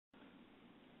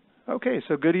Okay,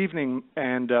 so good evening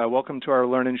and welcome to our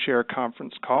Learn and Share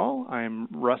conference call. I'm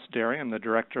Russ Derry. I'm the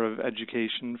Director of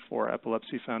Education for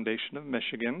Epilepsy Foundation of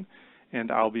Michigan,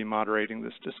 and I'll be moderating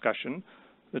this discussion.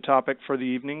 The topic for the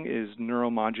evening is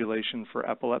neuromodulation for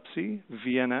epilepsy,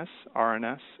 VNS,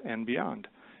 RNS, and beyond.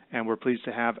 And we're pleased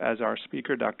to have as our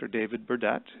speaker Dr. David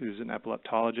Burdette, who's an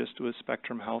epileptologist with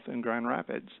Spectrum Health in Grand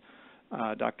Rapids.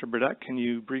 Dr. Burdette, can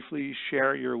you briefly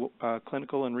share your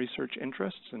clinical and research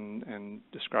interests and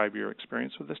describe your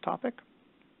experience with this topic?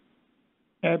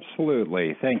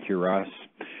 Absolutely. Thank you, Russ.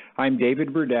 I'm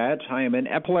David Burdette. I am an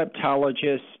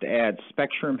epileptologist at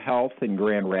Spectrum Health in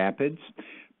Grand Rapids.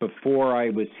 Before I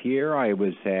was here, I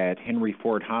was at Henry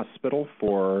Ford Hospital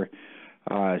for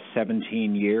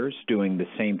 17 years doing the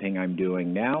same thing I'm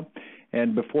doing now.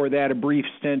 And before that, a brief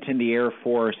stint in the Air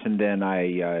Force, and then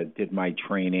I did my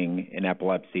training in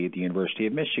epilepsy at the University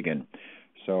of Michigan.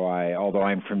 So although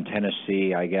I'm from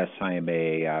Tennessee, I guess I am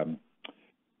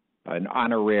an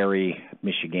honorary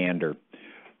Michigander.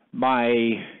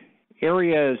 My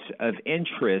areas of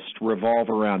interest revolve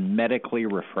around medically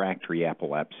refractory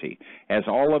epilepsy. As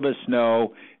all of us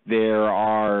know, there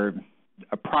are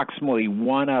approximately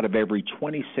 1 out of every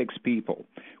 26 people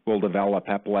will develop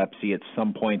epilepsy at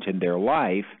some point in their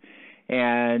life.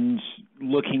 And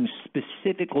looking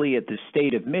specifically at the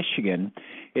state of Michigan,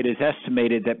 it is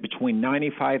estimated that between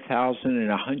 95,000 and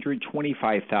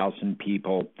 125,000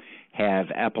 people have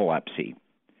epilepsy.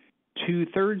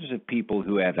 2/3 of people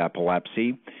who have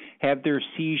epilepsy have their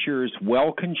seizures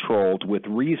well controlled with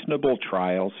reasonable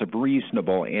trials of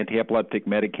reasonable anti-epileptic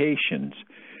medications.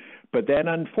 But that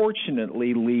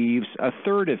unfortunately leaves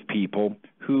 1/3 of people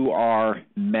who are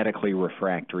medically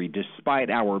refractory. Despite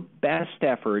our best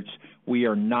efforts, we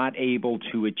are not able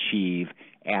to achieve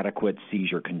adequate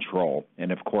seizure control.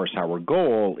 And of course, our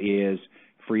goal is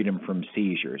freedom from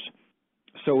seizures.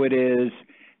 So it is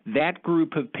that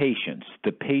group of patients,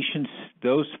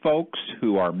 those folks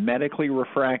who are medically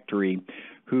refractory,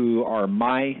 who are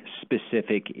my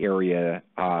specific area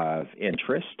of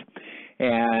interest.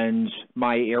 And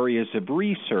my areas of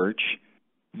research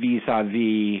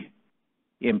vis-a-vis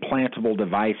implantable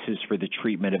devices for the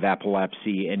treatment of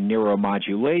epilepsy and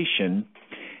neuromodulation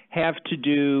have to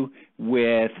do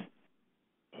with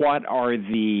what are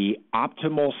the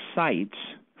optimal sites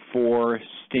for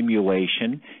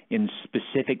stimulation in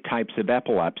specific types of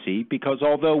epilepsy, because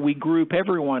although we group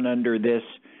everyone under this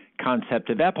concept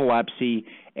of epilepsy,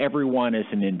 everyone is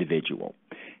an individual,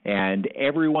 and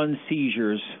everyone's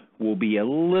seizures will be a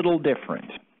little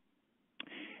different.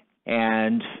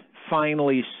 And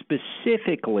finally,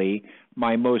 specifically,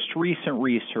 my most recent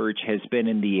research has been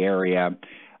in the area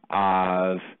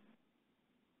of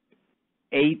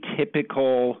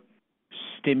atypical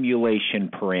stimulation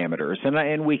parameters,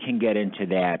 and we can get into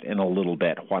that in a little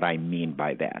bit, what I mean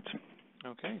by that.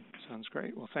 Okay, sounds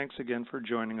great. Well, thanks again for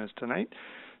joining us tonight.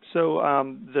 So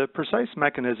the precise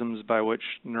mechanisms by which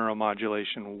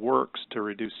neuromodulation works to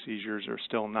reduce seizures are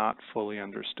still not fully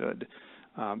understood.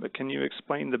 But can you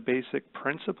explain the basic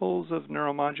principles of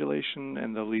neuromodulation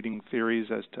and the leading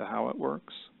theories as to how it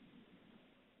works?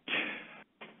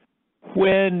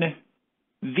 When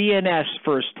VNS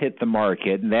first hit the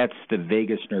market, and that's the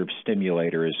vagus nerve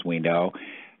stimulator as we know,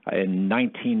 in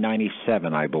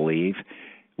 1997, I believe,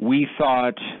 we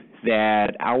thought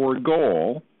that our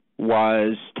goal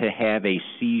was to have a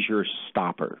seizure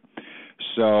stopper.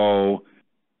 So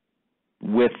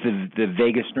with the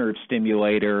vagus nerve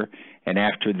stimulator, and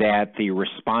after that the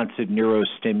responsive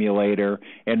neurostimulator,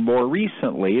 and more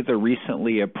recently the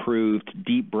recently approved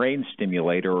deep brain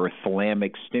stimulator or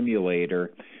thalamic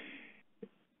stimulator,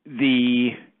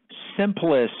 the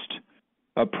simplest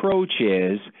approach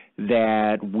is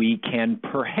that we can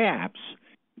perhaps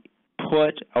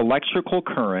put electrical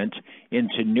current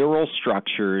into neural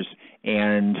structures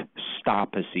and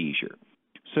stop a seizure.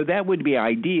 So that would be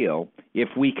ideal if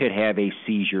we could have a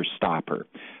seizure stopper.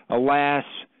 Alas,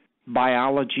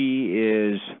 biology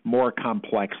is more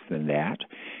complex than that,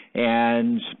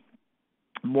 and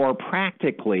more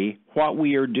practically, what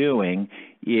we are doing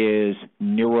is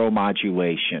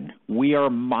neuromodulation. We are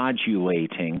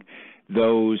modulating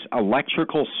those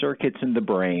electrical circuits in the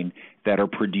brain that are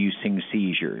producing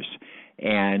seizures.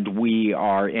 And we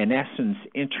are, in essence,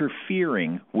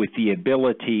 interfering with the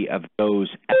ability of those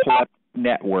epileptic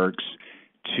networks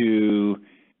to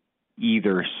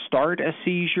either start a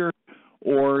seizure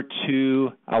or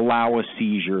to allow a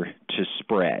seizure to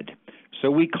spread. So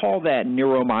we call that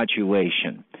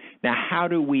neuromodulation. Now, how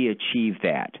do we achieve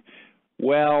that?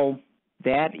 Well,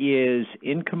 that is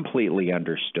incompletely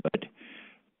understood,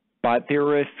 but there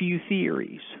are a few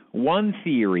theories. One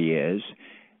theory is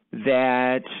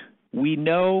that we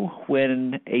know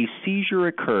when a seizure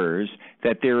occurs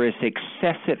that there is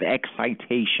excessive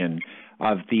excitation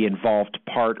of the involved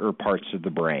part or parts of the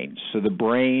brain. So the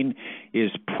brain is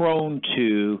prone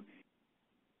to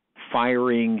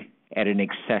firing at an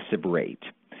excessive rate.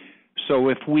 So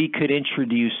if we could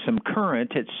introduce some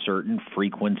current at certain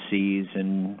frequencies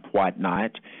and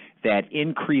whatnot that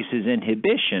increases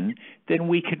inhibition, then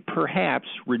we could perhaps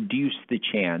reduce the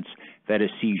chance that a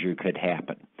seizure could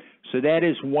happen. So that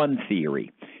is one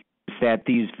theory, is that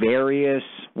these various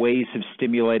ways of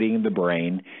stimulating the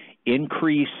brain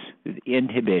increase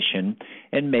inhibition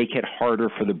and make it harder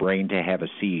for the brain to have a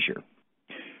seizure.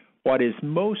 What is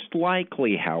most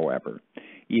likely, however,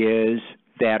 is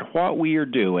that what we are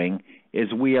doing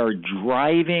is we are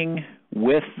driving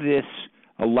with this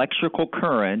electrical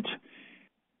current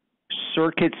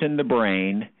circuits in the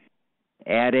brain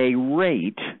at a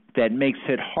rate that makes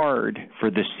it hard for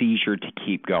the seizure to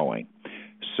keep going.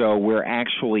 So we're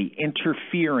actually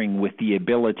interfering with the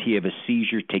ability of a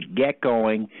seizure to get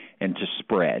going and to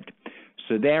spread.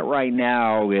 So that right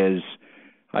now is,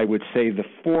 I would say, the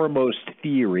foremost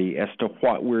theory as to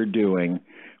what we're doing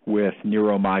with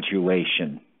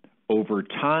neuromodulation. Over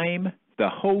time, the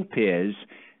hope is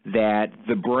that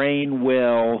the brain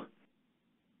will,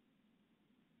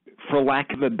 for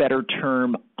lack of a better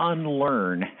term,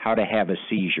 unlearn how to have a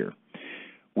seizure.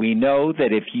 We know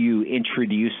that if you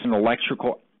introduce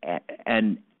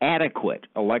an adequate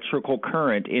electrical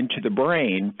current into the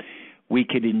brain, we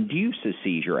could induce a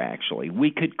seizure, actually. We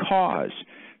could cause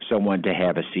someone to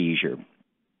have a seizure.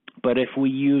 But if we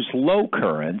use low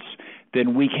currents,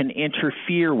 then we can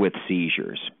interfere with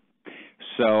seizures.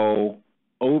 So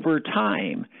over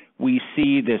time, we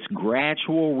see this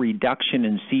gradual reduction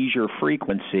in seizure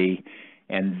frequency,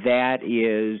 and that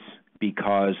is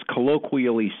because,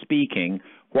 colloquially speaking,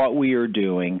 what we are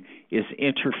doing is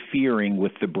interfering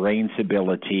with the brain's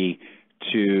ability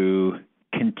to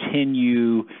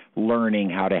continue learning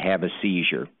how to have a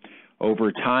seizure.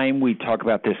 Over time, we talk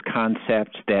about this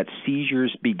concept that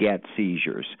seizures beget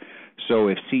seizures. So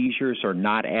if seizures are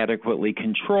not adequately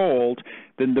controlled,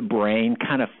 then the brain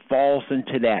kind of falls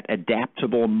into that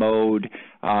adaptable mode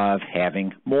of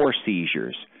having more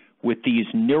seizures. With these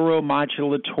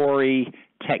neuromodulatory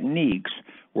techniques,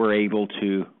 we're able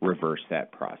to reverse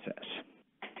that process.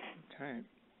 Okay.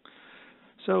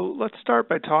 So let's start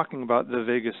by talking about the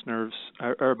vagus nerves,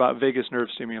 or about vagus nerve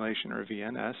stimulation, or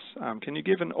VNS. Can you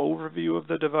give an overview of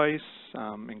the device,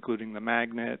 including the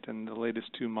magnet and the latest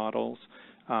two models,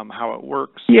 how it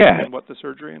works, and what the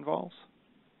surgery involves?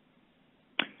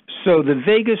 So the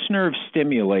vagus nerve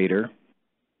stimulator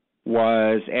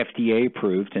was FDA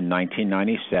approved in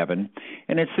 1997,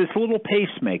 and it's this little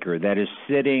pacemaker that is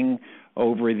sitting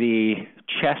over the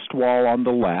chest wall on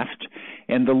the left,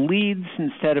 and the leads,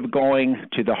 instead of going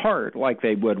to the heart like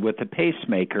they would with a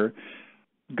pacemaker,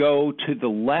 go to the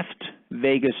left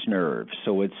vagus nerve.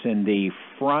 So it's in the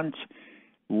front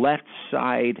left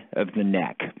side of the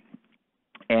neck.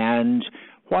 And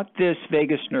what this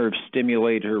vagus nerve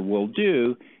stimulator will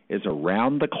do is,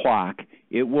 around the clock,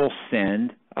 it will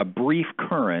send a brief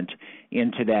current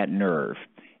into that nerve,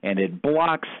 and it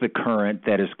blocks the current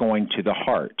that is going to the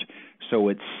heart. So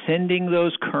it's sending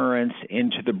those currents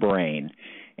into the brain,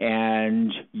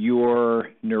 and your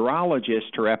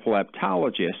neurologist or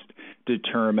epileptologist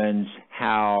determines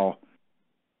how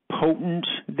potent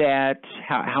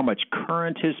how much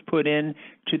current is put in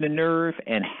to the nerve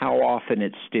and how often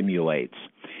it stimulates.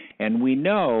 And we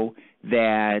know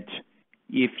that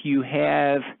if you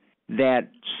have that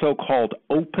so-called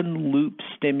open loop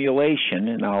stimulation,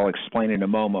 and I'll explain in a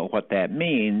moment what that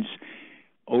means,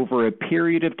 over a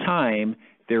period of time,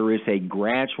 there is a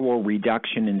gradual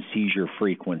reduction in seizure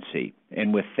frequency.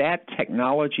 And with that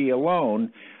technology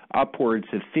alone, upwards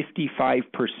of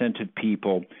 55% of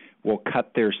people will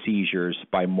cut their seizures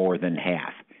by more than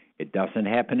half. It doesn't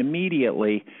happen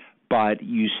immediately, but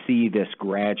you see this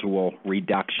gradual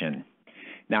reduction.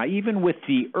 Now, even with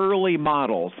the early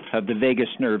models of the vagus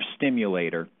nerve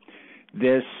stimulator,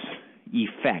 this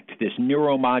effect, this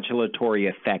neuromodulatory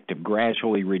effect of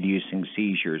gradually reducing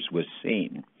seizures was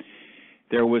seen.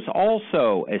 There was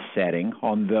also a setting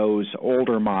on those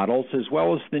older models, as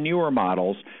well as the newer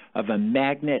models, of a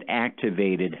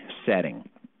magnet-activated setting.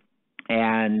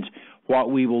 And what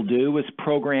we will do is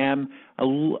program a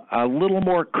little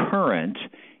more current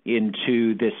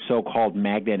into this so-called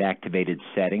magnet-activated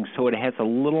setting, so it has a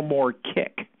little more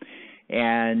kick.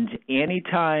 And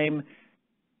anytime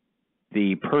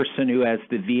the person who has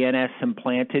the VNS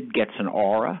implanted gets an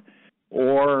aura,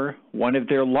 or one of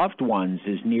their loved ones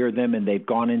is near them and they've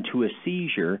gone into a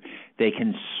seizure, they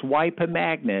can swipe a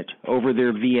magnet over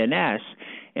their VNS,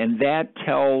 and that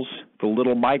tells the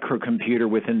little microcomputer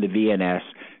within the VNS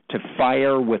to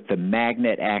fire with the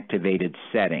magnet-activated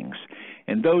settings.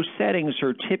 And those settings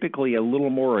are typically a little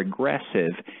more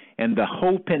aggressive, and the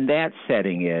hope in that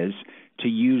setting is to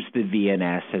use the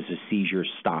VNS as a seizure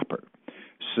stopper.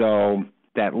 So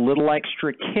that little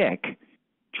extra kick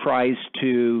tries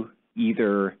to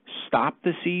either stop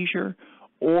the seizure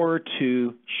or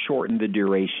to shorten the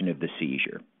duration of the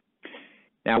seizure.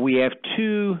 Now, we have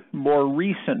two more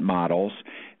recent models,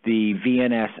 the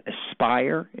VNS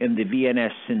Aspire and the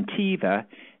VNS Sentiva,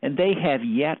 and they have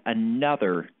yet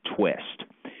another twist.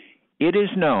 It is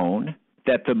known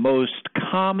that the most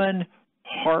common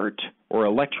heart or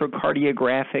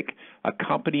electrocardiographic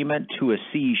accompaniment to a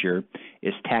seizure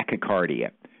is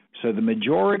tachycardia. So the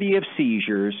majority of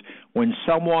seizures, when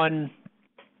someone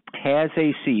has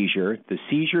a seizure, the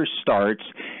seizure starts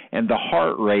and the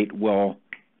heart rate will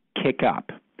kick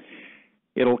up.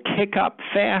 It'll kick up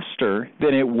faster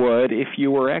than it would if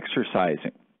you were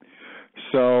exercising.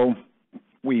 So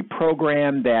we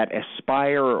program that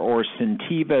Aspire or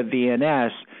Sentiva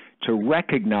VNS to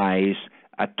recognize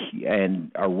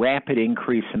a rapid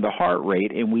increase in the heart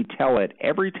rate, and we tell it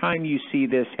every time you see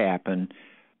this happen,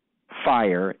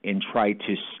 fire and try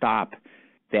to stop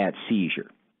that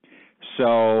seizure.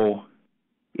 So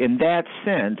in that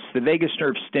sense, the vagus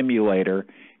nerve stimulator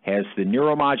has the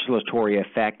neuromodulatory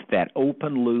effect, that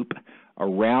open loop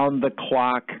around the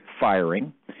clock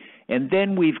firing, and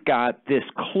then we've got this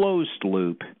closed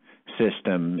loop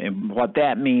system, and what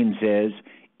that means is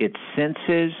it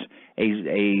senses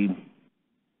a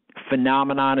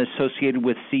phenomenon associated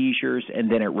with seizures,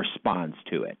 and then it responds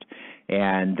to it.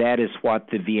 And that is what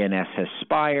the VNS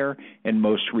Aspire and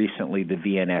most recently the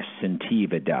VNS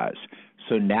Sentiva does.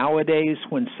 So nowadays,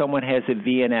 when someone has a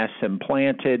VNS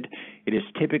implanted, it is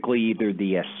typically either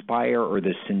the Aspire or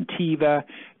the Sentiva.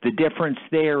 The difference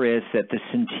there is that the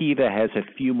Sentiva has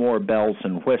a few more bells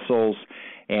and whistles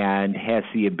and has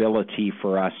the ability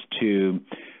for us to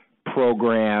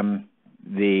program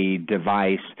the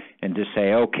device and to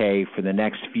say, okay, for the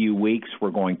next few weeks, we're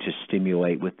going to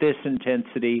stimulate with this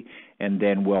intensity, and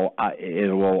then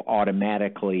it will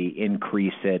automatically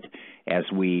increase it as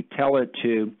we tell it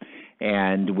to,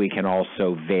 and we can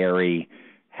also vary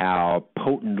how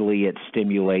potently it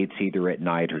stimulates either at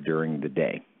night or during the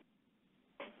day.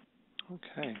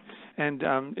 Okay. And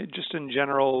just in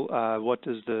general, what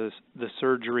does the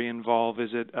surgery involve? Is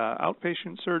it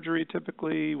outpatient surgery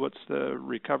typically? What's the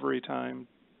recovery time?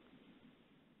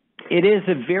 It is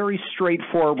a very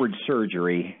straightforward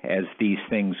surgery as these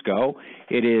things go.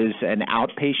 It is an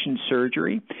outpatient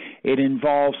surgery. It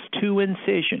involves two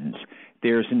incisions.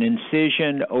 There's an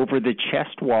incision over the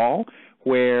chest wall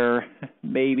where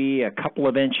maybe a couple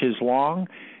of inches long.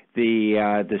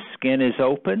 The skin is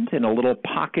opened and a little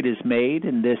pocket is made,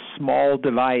 and this small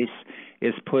device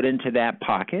is put into that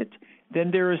pocket.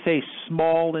 Then there is a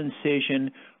small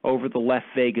incision over the left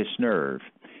vagus nerve,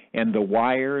 and the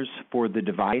wires for the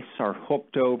device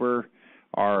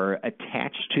are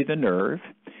attached to the nerve,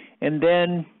 and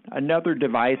then another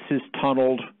device is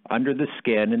tunneled under the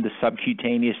skin in the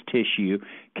subcutaneous tissue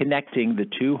connecting the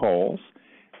two holes.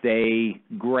 They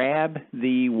grab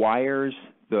the wires,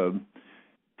 the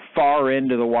far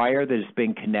end of the wire that has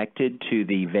been connected to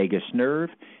the vagus nerve,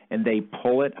 and they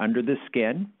pull it under the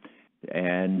skin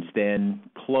and then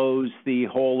close the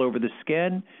hole over the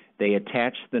skin. They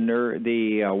attach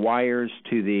the wires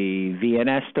to the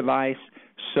VNS device,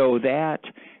 sew that,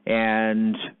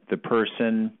 and the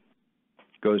person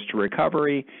goes to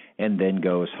recovery and then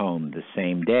goes home the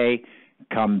same day.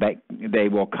 They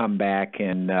will come back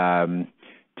in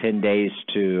 10 days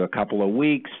to a couple of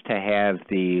weeks to have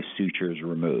the sutures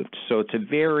removed. So it's a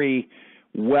very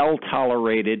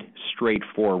well-tolerated,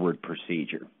 straightforward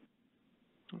procedure.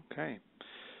 Okay.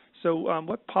 So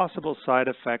what possible side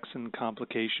effects and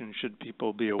complications should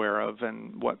people be aware of,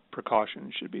 and what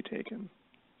precautions should be taken?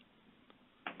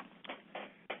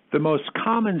 The most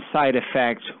common side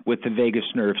effect with the vagus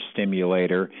nerve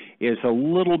stimulator is a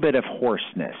little bit of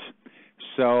hoarseness.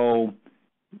 So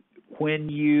when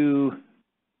you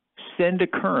send a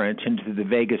current into the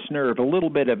vagus nerve, a little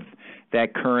bit of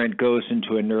that current goes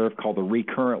into a nerve called the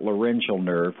recurrent laryngeal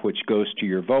nerve, which goes to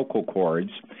your vocal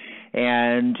cords.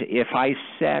 And if I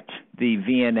set the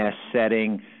VNS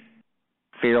setting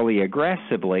fairly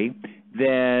aggressively,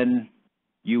 then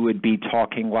you would be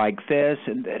talking like this,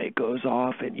 and then it goes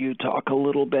off, and you talk a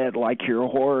little bit like you're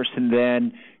hoarse, and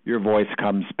then your voice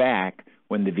comes back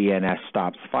when the VNS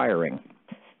stops firing.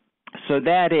 So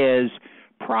that is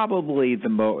probably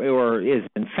or is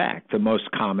in fact the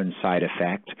most common side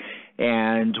effect,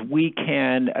 and we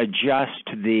can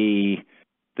adjust the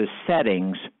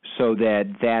settings so that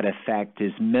that effect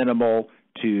is minimal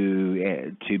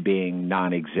to being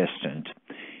non-existent.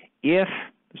 If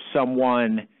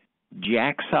someone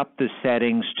jacks up the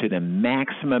settings to the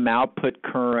maximum output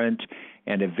current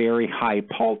and a very high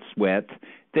pulse width,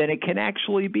 then it can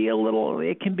actually be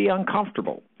it can be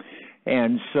uncomfortable.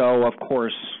 And so, of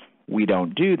course, we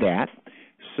don't do that.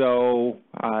 So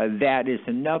that is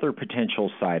another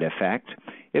potential side effect.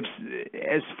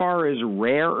 As far as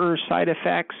rarer side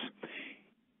effects,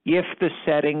 if the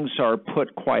settings are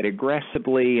put quite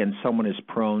aggressively and someone is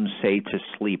prone, say, to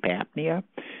sleep apnea,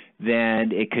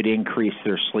 then it could increase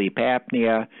their sleep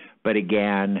apnea. But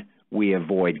again, we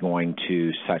avoid going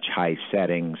to such high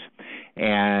settings.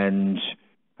 And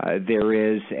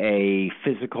there is a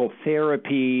physical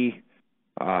therapy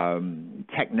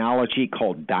technology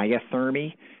called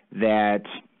diathermy that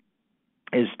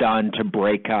is done to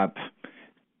break up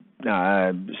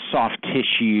soft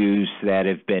tissues that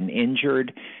have been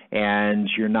injured, and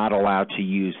you're not allowed to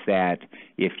use that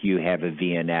if you have a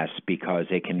VNS because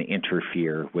it can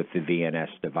interfere with the VNS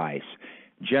device.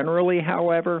 Generally,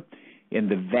 however, in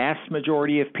the vast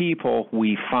majority of people,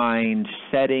 we find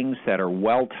settings that are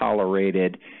well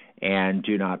tolerated and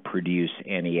do not produce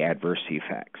any adverse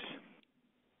effects.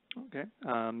 Okay.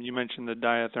 You mentioned the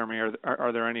diathermy.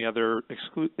 Are there any other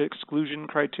exclusion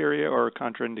criteria or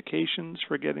contraindications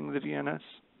for getting the VNS?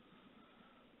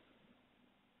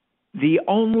 The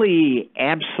only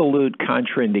absolute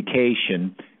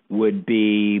contraindication would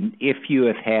be if you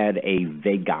have had a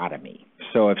vagotomy.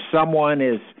 So if someone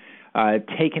is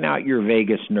taken out your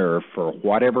vagus nerve for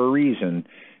whatever reason,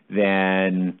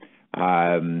 then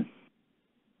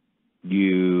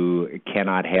you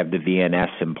cannot have the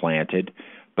VNS implanted.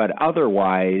 But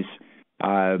otherwise,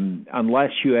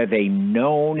 unless you have a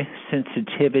known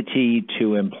sensitivity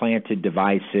to implanted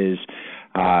devices,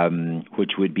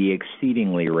 which would be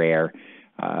exceedingly rare,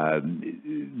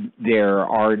 there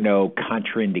are no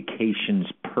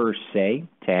contraindications per se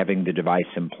to having the device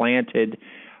implanted.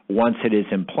 Once it is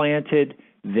implanted,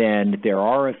 then there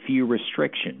are a few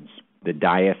restrictions, the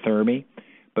diathermy,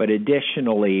 but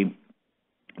additionally,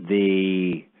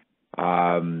 the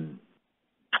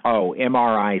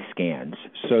MRI scans.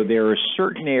 So there are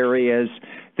certain areas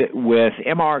that with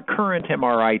current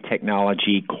MRI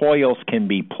technology, coils can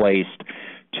be placed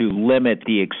to limit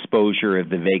the exposure of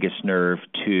the vagus nerve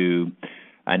to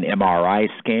an MRI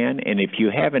scan. And if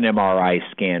you have an MRI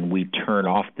scan, we turn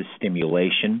off the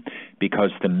stimulation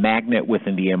because the magnet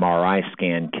within the MRI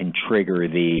scan can trigger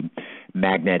the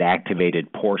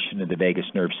magnet-activated portion of the vagus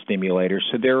nerve stimulator.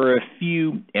 So there are a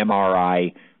few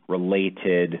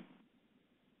MRI-related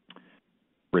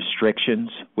restrictions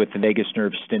with the vagus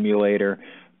nerve stimulator,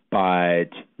 but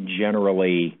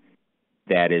generally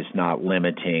that is not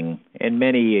limiting. And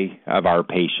many of our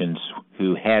patients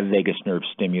who have vagus nerve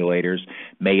stimulators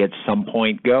may at some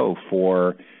point go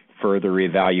for further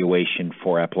evaluation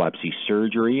for epilepsy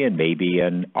surgery and maybe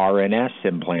an RNS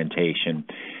implantation,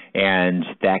 and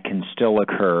that can still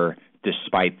occur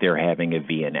despite their having a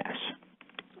VNS.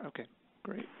 Okay,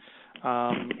 great.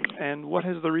 And what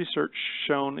has the research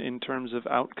shown in terms of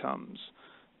outcomes?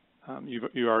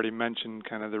 You already mentioned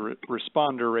kind of the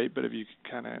responder rate, but if you could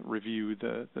kind of review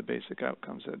the basic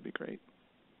outcomes, that'd be great.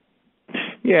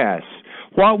 Yes.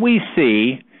 What we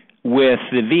see with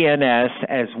the VNS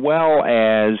as well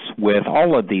as with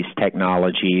all of these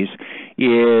technologies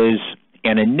is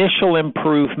an initial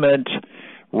improvement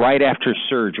right after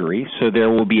surgery, so there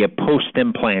will be a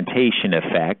post-implantation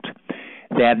effect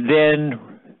that then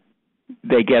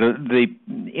the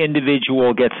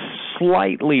individual gets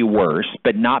slightly worse,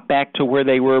 but not back to where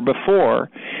they were before.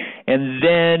 And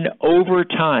then over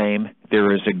time,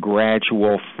 there is a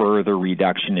gradual further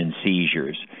reduction in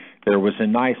seizures. There was a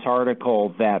nice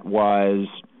article that was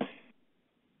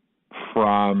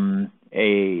from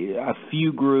a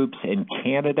few groups in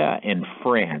Canada and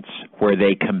France where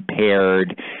they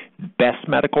compared best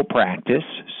medical practice,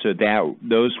 so that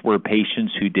those were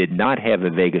patients who did not have a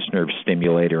vagus nerve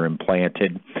stimulator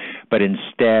implanted, but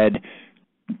instead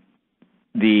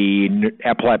the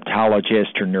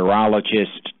epileptologist or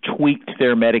neurologist tweaked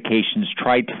their medications,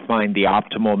 tried to find the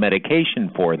optimal medication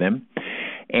for them,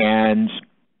 and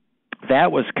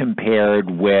that was compared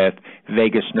with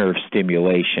vagus nerve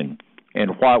stimulation.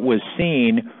 And what was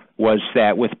seen was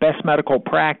that with best medical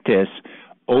practice,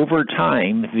 over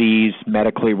time, these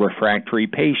medically refractory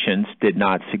patients did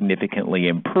not significantly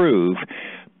improve,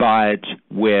 but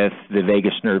with the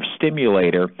vagus nerve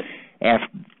stimulator,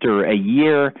 after a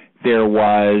year, there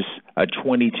was a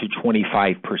 20 to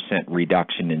 25%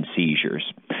 reduction in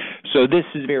seizures. So this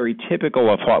is very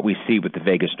typical of what we see with the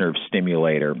vagus nerve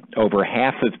stimulator. Over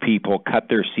half of people cut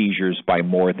their seizures by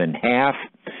more than half.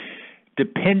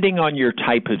 Depending on your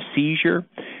type of seizure,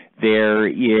 there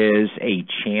is a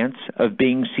chance of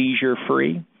being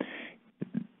seizure-free.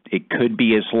 It could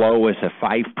be as low as a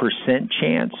 5%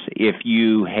 chance if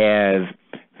you have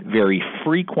very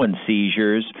frequent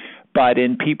seizures, but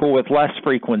in people with less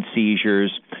frequent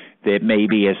seizures, that may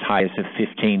be as high as a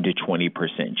 15 to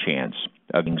 20% chance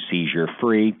of being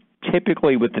seizure-free.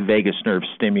 Typically with the vagus nerve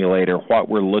stimulator, what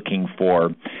we're looking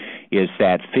for is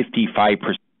that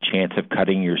 55% chance of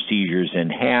cutting your seizures in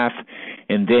half,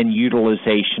 and then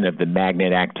utilization of the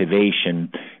magnet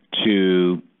activation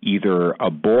to either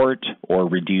abort or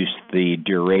reduce the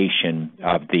duration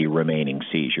of the remaining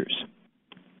seizures.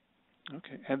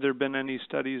 Okay. Have there been any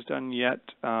studies done yet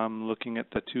looking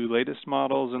at the two latest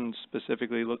models and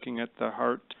specifically looking at the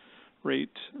heart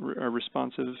rate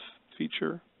responsive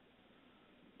feature?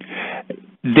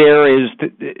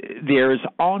 There's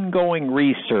ongoing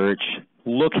research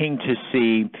looking to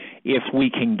see if we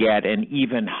can get an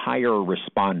even higher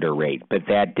responder rate, but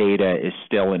that data is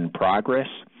still in progress.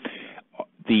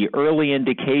 The early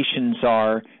indications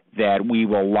are that we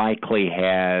will likely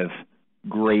have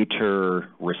greater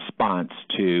response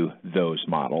to those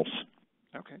models.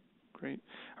 Okay, great.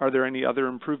 Are there any other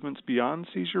improvements beyond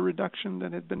seizure reduction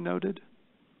that have been noted?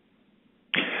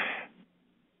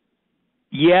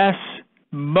 Yes.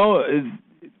 The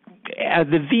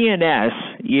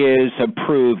VNS is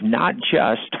approved not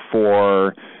just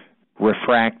for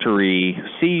refractory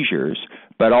seizures,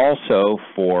 but also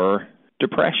for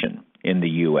depression in the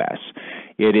U.S.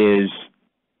 It is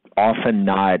often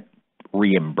not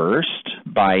reimbursed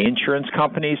by insurance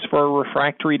companies for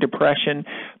refractory depression,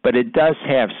 but it does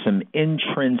have some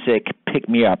intrinsic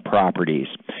pick-me-up properties.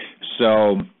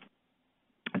 So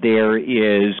there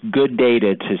is good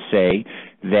data to say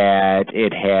that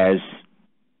it has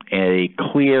a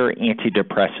clear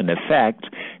antidepressant effect.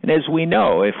 And as we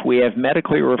know, if we have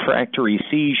medically refractory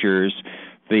seizures,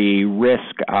 the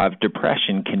risk of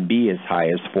depression can be as high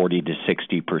as 40 to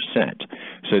 60%.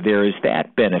 So there is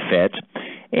that benefit.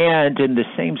 And in the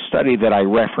same study that I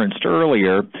referenced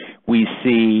earlier, we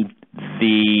see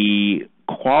the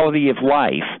quality of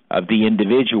life of the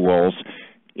individuals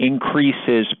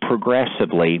increases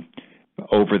progressively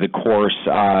over the course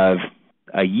of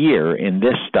a year in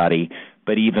this study,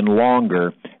 but even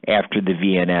longer after the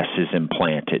VNS is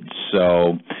implanted.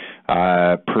 So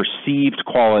perceived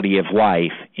quality of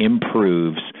life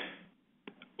improves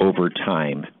over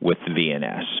time with the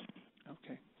VNS.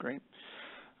 Okay, great.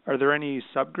 Are there any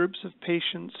subgroups of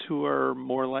patients who are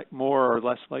more or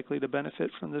less likely to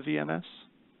benefit from the VNS?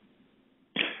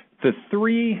 The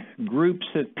three groups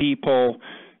of people,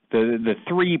 the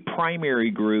three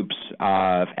primary groups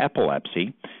of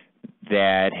epilepsy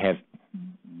that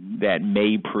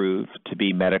may prove to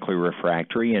be medically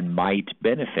refractory and might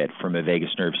benefit from a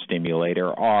vagus nerve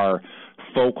stimulator are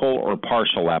focal or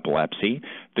partial epilepsy,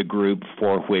 the group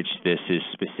for which this is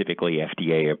specifically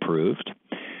FDA approved,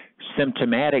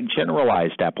 symptomatic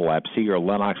generalized epilepsy or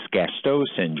Lennox-Gastaut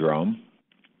syndrome,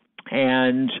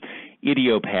 and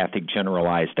idiopathic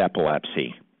generalized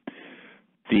epilepsy.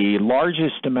 The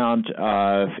largest amount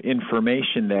of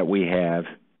information that we have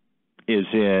is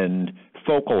in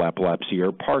focal epilepsy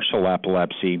or partial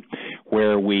epilepsy,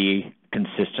 where we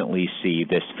consistently see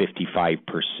this 55%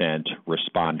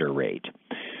 responder rate.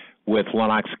 With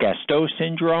Lennox-Gastaut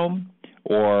syndrome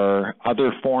or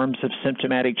other forms of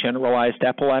symptomatic generalized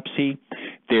epilepsy,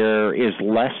 there is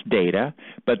less data,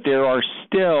 but there are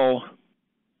still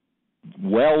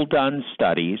well-done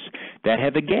studies that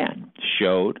have, again,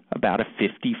 showed about a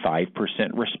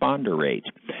 55% responder rate.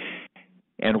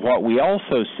 And what we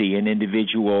also see in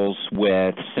individuals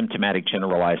with symptomatic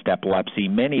generalized epilepsy,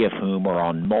 many of whom are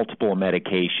on multiple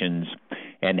medications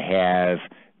and have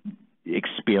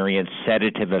experienced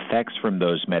sedative effects from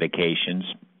those medications,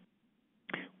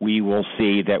 we will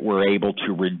see that we're able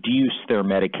to reduce their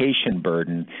medication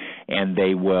burden and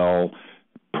they will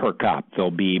perk up. They'll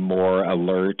be more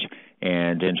alert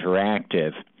and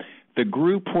interactive. The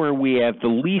group where we have the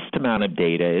least amount of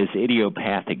data is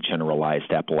idiopathic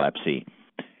generalized epilepsy.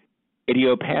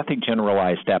 Idiopathic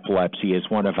generalized epilepsy is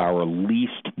one of our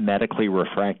least medically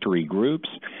refractory groups,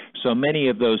 so many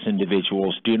of those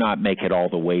individuals do not make it all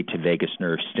the way to vagus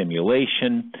nerve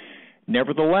stimulation.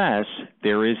 Nevertheless,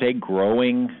 there is a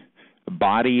growing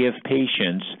body of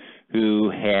patients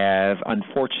who have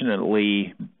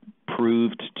unfortunately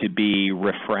proved to be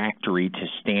refractory to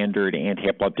standard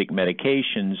anti-epileptic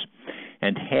medications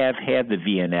and have had the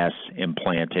VNS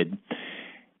implanted.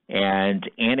 And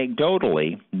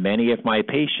anecdotally, many of my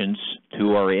patients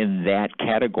who are in that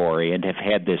category and have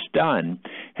had this done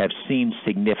have seen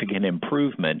significant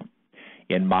improvement.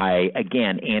 In my,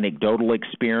 again, anecdotal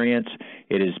experience,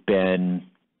 it has been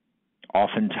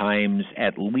oftentimes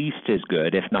at least as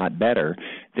good, if not better,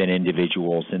 than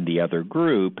individuals in the other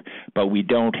group, but we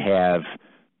don't have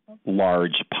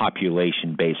large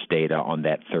population-based data on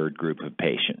that third group of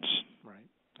patients. Right.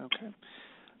 Okay.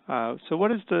 So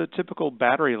what is the typical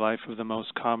battery life of the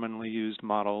most commonly used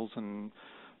models, and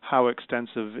how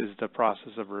extensive is the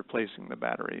process of replacing the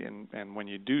battery? And when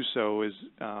you do so, is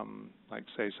like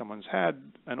say someone's had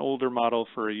an older model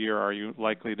for a year, are you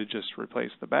likely to just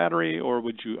replace the battery, or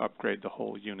would you upgrade the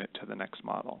whole unit to the next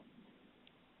model?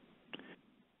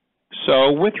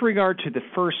 So with regard to the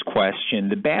first question,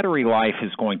 the battery life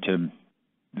is going to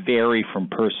vary from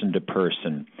person to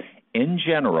person. In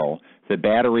general, the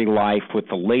battery life with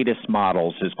the latest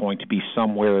models is going to be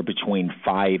somewhere between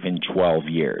 5 and 12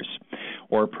 years,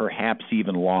 or perhaps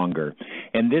even longer.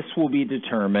 And this will be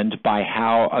determined by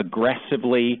how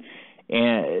aggressively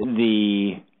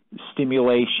the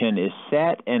stimulation is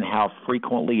set and how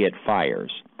frequently it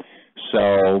fires.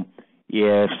 So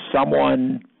if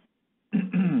someone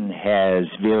has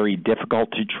very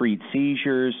difficult to treat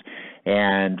seizures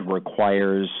and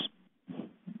requires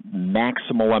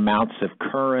maximal amounts of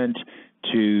current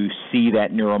to see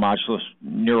that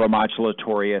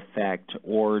neuromodulatory effect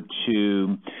or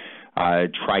to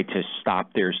try to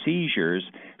stop their seizures,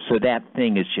 so that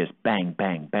thing is just bang,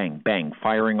 bang, bang, bang,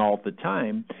 firing all the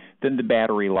time, then the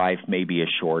battery life may be as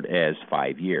short as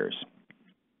 5 years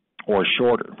or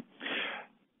shorter.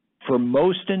 For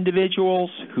most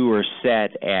individuals who are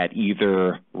set at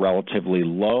either relatively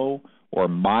low or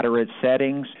moderate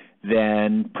settings,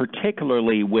 then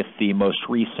particularly with the most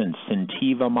recent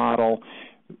Sentiva model,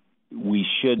 we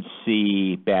should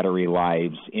see battery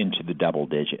lives into the double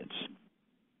digits.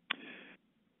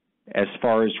 As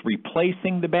far as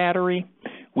replacing the battery,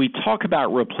 we talk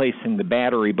about replacing the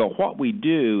battery, but what we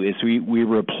do is we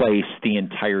replace the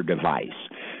entire device.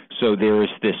 So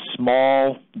there's this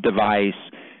small device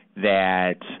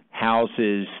that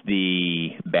houses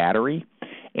the battery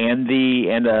and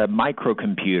a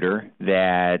microcomputer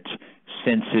that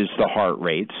senses the heart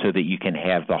rate so that you can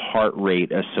have the heart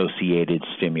rate associated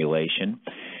stimulation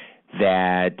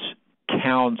that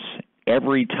counts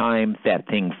every time that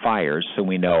thing fires, so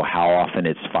we know how often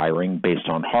it's firing based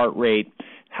on heart rate,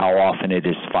 how often it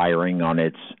is firing on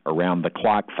its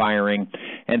around-the-clock firing,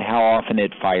 and how often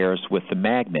it fires with the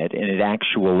magnet, and it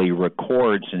actually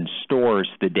records and stores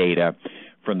the data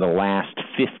from the last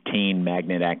 15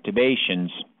 magnet activations.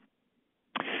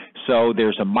 So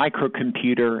there's a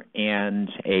microcomputer and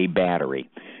a battery.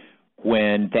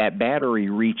 When that battery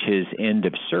reaches end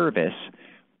of service,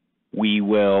 we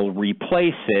will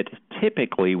replace it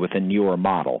typically with a newer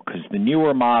model, because the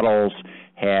newer models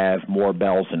have more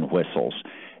bells and whistles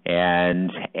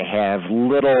and have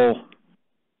little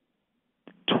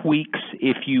tweaks,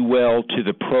 if you will, to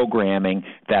the programming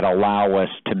that allow us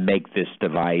to make this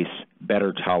device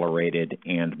better tolerated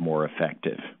and more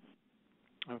effective.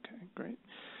 Okay, great.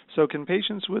 So can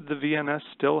patients with the VNS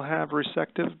still have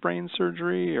resective brain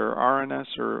surgery or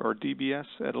RNS or DBS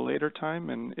at a later time?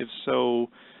 And if so,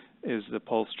 is the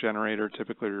pulse generator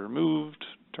typically removed,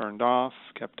 turned off,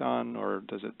 kept on, or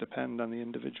does it depend on the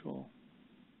individual?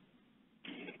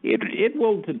 It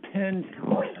will depend,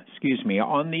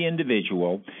 on the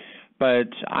individual, but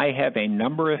I have a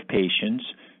number of patients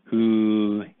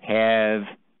who have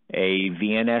a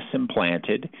VNS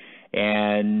implanted,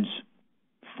 and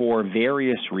for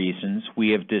various reasons,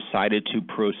 we have decided to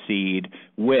proceed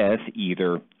with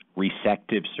either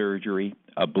resective surgery,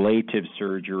 ablative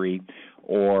surgery,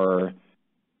 or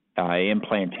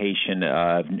implantation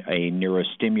of a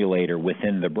neurostimulator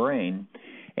within the brain.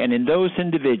 And in those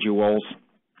individuals,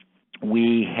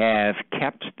 we have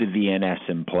kept the VNS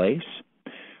in place.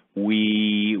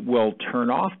 We will turn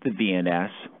off the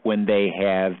VNS when they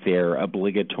have their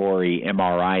obligatory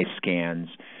MRI scans.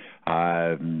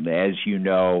 As you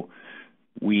know,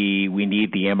 we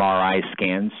need the MRI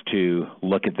scans to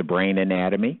look at the brain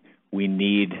anatomy. We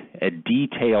need a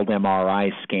detailed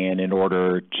MRI scan in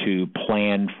order to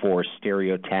plan for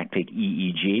stereotactic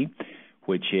EEG,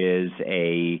 which is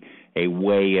a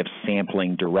way of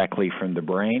sampling directly from the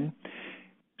brain.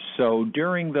 So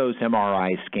during those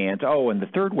MRI scans, and the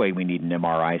third way we need an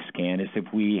MRI scan is if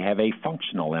we have a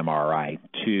functional MRI,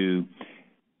 to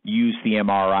use the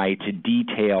MRI to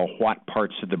detail what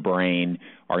parts of the brain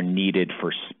are needed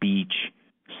for speech,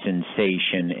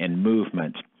 sensation, and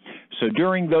movement. So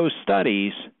during those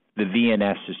studies, the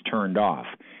VNS is turned off.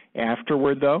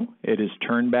 Afterward, though, it is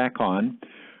turned back on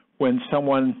when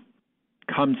someone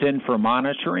comes in for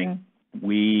monitoring,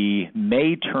 we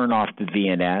may turn off the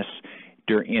VNS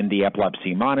in the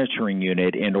epilepsy monitoring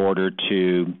unit in order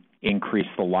to increase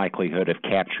the likelihood of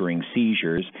capturing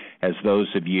seizures. As those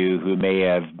of you who may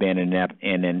have been in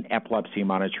an epilepsy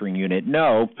monitoring unit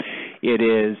know, it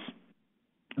is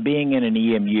being in an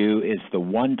EMU is the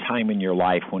one time in your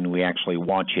life when we actually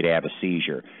want you to have a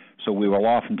seizure. So we will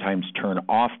oftentimes turn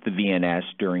off the VNS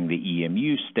during the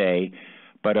EMU stay,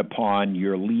 but upon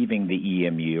your leaving the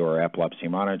EMU or epilepsy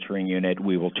monitoring unit,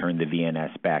 we will turn the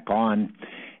VNS back on.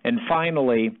 And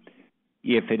finally,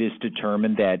 if it is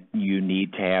determined that you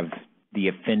need to have the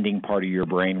offending part of your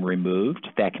brain removed,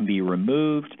 that can be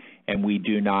removed, and we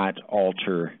do not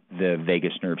alter the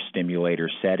vagus nerve stimulator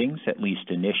settings, at least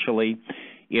initially.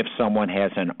 If someone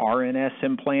has an RNS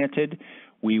implanted,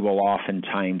 we will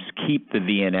oftentimes keep the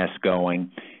VNS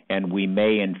going, and we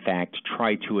may, in fact,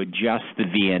 try to adjust the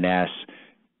VNS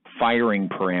firing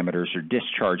parameters or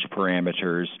discharge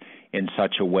parameters in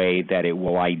such a way that it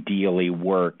will ideally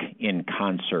work in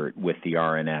concert with the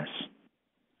RNS.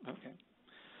 Okay.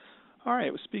 All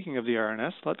right, well, speaking of the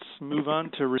RNS, let's move on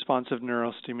to responsive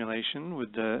neurostimulation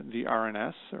with the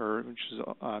RNS, which is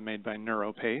made by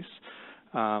NeuroPace.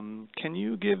 Can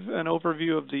you give an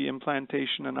overview of the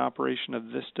implantation and operation of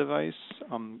this device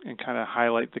and kind of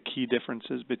highlight the key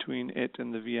differences between it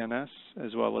and the VNS,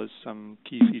 as well as some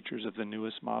key features of the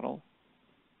newest model?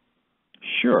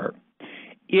 Sure.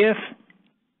 The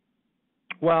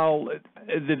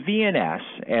VNS,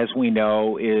 as we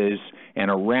know, is an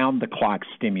around-the-clock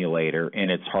stimulator in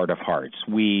its heart of hearts.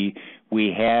 We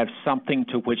have something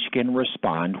to which can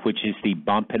respond, which is the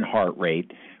bump in heart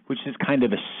rate, which is kind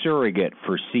of a surrogate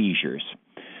for seizures.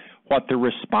 What the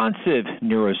responsive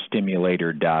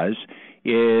neurostimulator does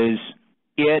is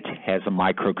it has a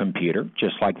microcomputer,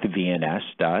 just like the VNS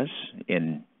does.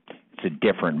 It's a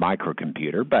different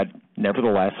microcomputer, but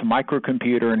nevertheless a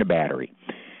microcomputer and a battery.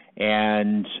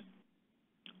 And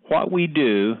what we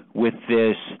do with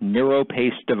this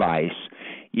NeuroPace device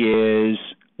is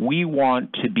we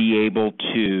want to be able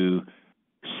to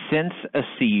sense a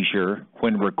seizure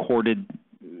when recorded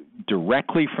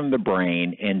directly from the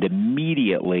brain and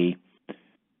immediately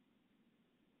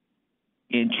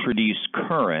introduce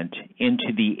current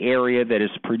into the area that is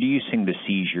producing the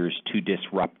seizures to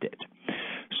disrupt it.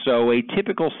 So a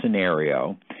typical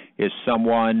scenario is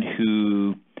someone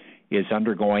who is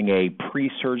undergoing a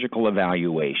pre-surgical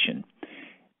evaluation.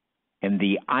 And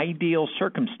the ideal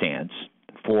circumstance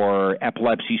for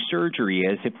epilepsy surgery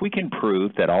is if we can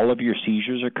prove that all of your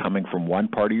seizures are coming from one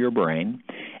part of your brain,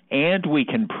 and we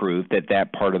can prove that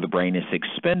that part of the brain is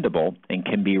expendable and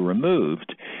can be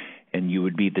removed, and you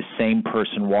would be the same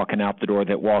person walking out the door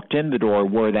that walked in the door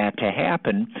were that to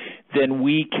happen, then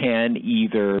we can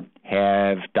either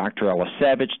have Dr.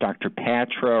 Elisevich, Dr.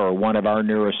 Patra, or one of our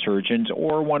neurosurgeons,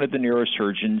 or one of the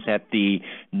neurosurgeons at a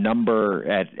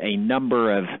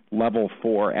number of level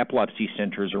 4 epilepsy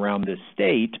centers around the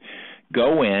state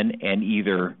go in and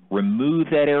either remove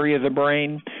that area of the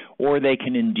brain, or they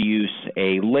can induce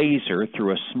a laser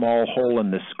through a small hole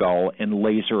in the skull and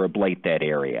laser ablate that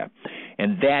area.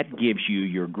 And that gives you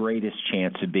your greatest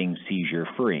chance of being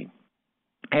seizure-free.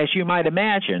 As you might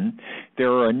imagine,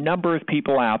 there are a number of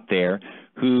people out there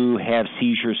who have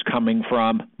seizures coming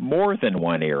from more than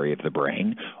one area of the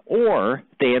brain, or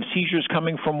they have seizures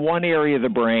coming from one area of the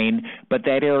brain, but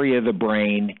that area of the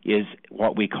brain is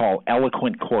what we call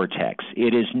eloquent cortex.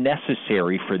 It is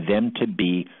necessary for them to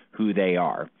be who they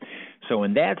are. So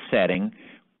in that setting,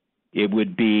 it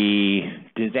would be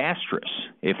disastrous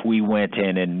if we went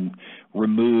in and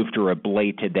removed or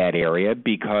ablated that area,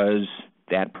 because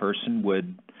that person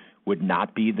would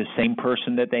not be the same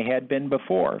person that they had been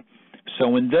before.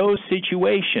 So in those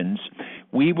situations,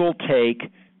 we will take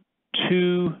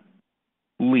two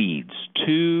leads,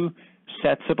 two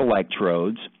sets of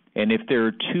electrodes, and if there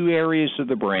are two areas of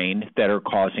the brain that are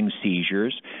causing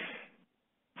seizures,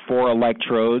 4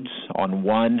 electrodes on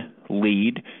one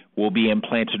lead will be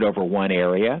implanted over one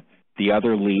area. The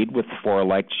other lead with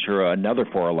another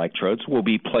 4 electrodes will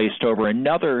be placed over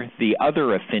the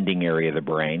other offending area of the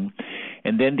brain,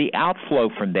 and then the outflow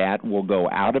from that will go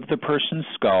out of the person's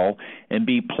skull and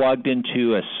be plugged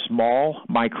into a small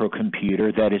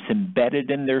microcomputer that is embedded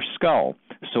in their skull,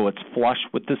 so it's flush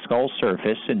with the skull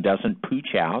surface and doesn't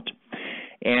pooch out.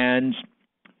 And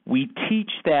we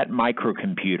teach that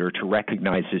microcomputer to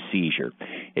recognize a seizure.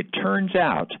 It turns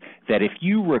out that if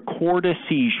you record a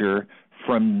seizure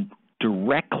from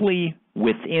directly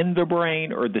within the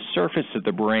brain or the surface of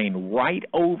the brain right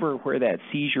over where that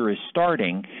seizure is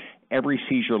starting, every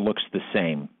seizure looks the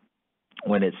same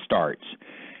when it starts.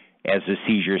 as the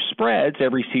seizure spreads,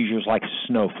 every seizure is like a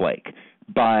snowflake,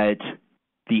 but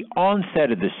the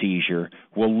onset of the seizure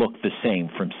will look the same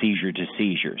from seizure to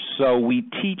seizure. So we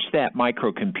teach that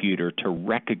microcomputer to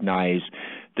recognize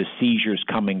the seizures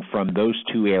coming from those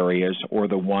two areas or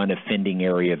the one offending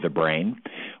area of the brain.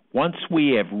 Once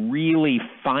we have really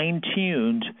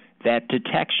fine-tuned that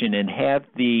detection and have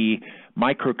the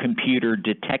microcomputer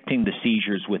detecting the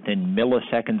seizures within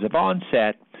milliseconds of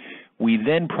onset, we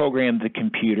then program the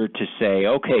computer to say,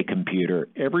 okay, computer,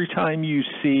 every time you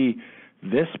see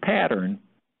this pattern,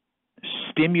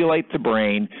 stimulate the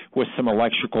brain with some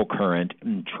electrical current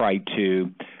and try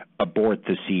to abort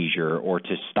the seizure or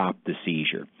to stop the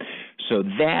seizure. So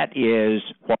that is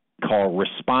what we call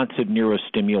responsive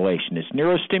neurostimulation. It's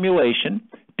neurostimulation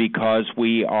because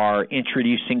we are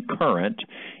introducing current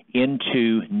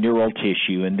into neural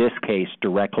tissue, in this case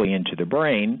directly into the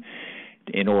brain,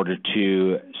 in order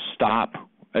to stop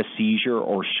a seizure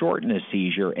or shorten a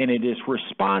seizure, and it is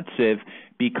responsive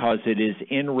because it is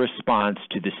in response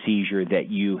to the seizure that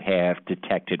you have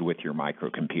detected with your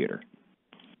microcomputer.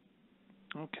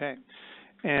 Okay.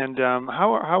 And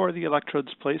how are the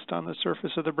electrodes placed on the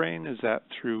surface of the brain? Is that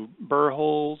through burr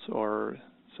holes or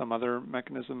some other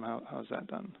mechanism? How is that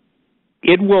done?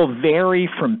 It will vary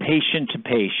from patient to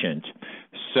patient.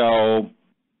 So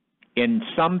in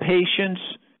some patients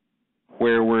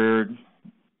where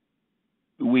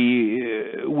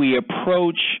we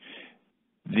approach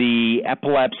the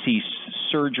epilepsy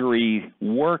surgery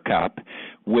workup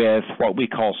with what we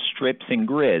call strips and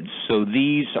grids. So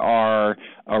these are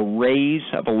arrays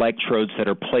of electrodes that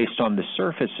are placed on the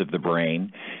surface of the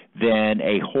brain. Then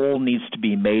a hole needs to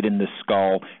be made in the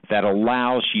skull that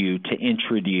allows you to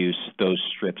introduce those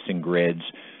strips and grids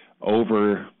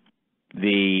over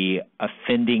the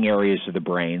offending areas of the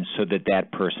brain so that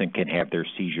that person can have their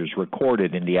seizures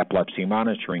recorded in the epilepsy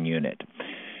monitoring unit.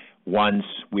 Once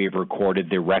we've recorded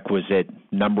the requisite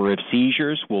number of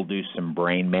seizures, we'll do some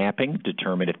brain mapping,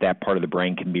 determine if that part of the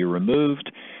brain can be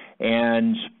removed,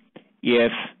 and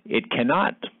if it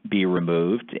cannot be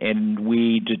removed, and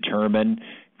we determine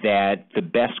that the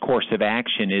best course of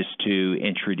action is to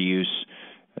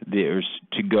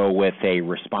go with a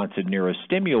responsive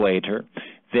neurostimulator,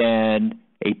 then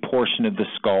a portion of the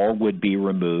skull would be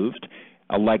removed,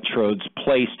 electrodes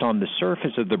placed on the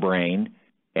surface of the brain,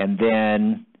 and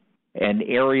then an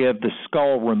area of the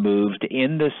skull removed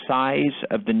in the size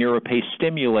of the NeuroPace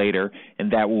stimulator,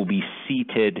 and that will be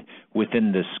seated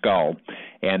within the skull.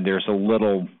 And there's a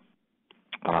little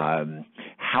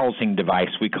housing device,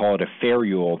 we call it a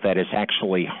ferrule, that is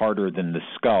actually harder than the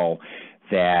skull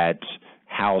that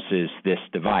houses this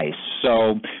device.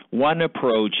 So one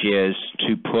approach is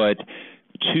to put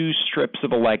 2 strips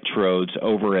of electrodes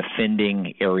over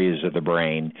offending areas of the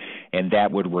brain, and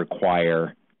that would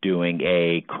require doing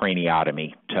a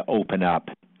craniotomy to open up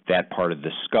that part of the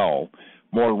skull.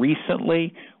 More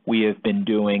recently, we have been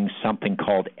doing something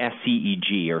called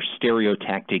SEEG, or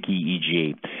stereotactic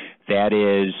EEG. That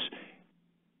is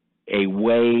a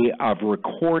way of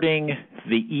recording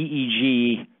the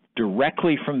EEG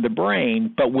directly from the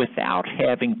brain, but without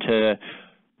having to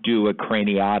do a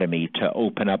craniotomy to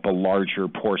open up a larger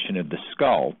portion of the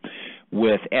skull.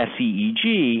 With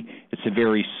SEEG, it's a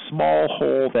very small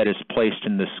hole that is placed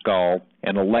in the skull,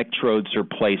 and electrodes are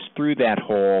placed through that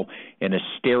hole in a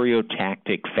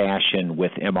stereotactic fashion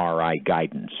with MRI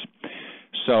guidance.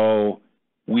 So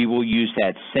we will use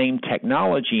that same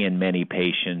technology in many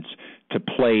patients to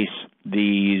place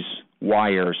these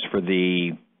wires for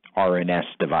the RNS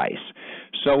device.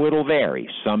 So it'll vary.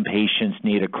 Some patients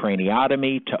need a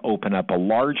craniotomy to open up a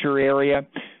larger area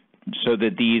so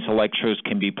that these electrodes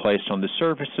can be placed on the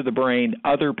surface of the brain.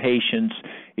 Other patients,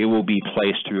 it will be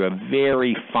placed through a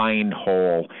very fine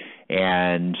hole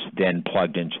and then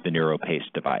plugged into the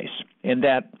NeuroPace device. And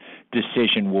that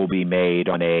decision will be made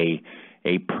on a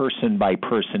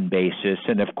person-by-person basis.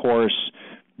 And of course,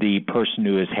 the person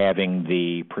who is having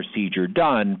the procedure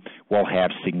done will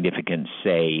have significant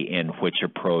say in which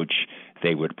approach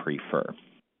they would prefer.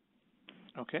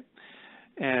 Okay.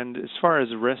 And as far as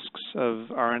risks of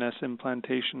RNS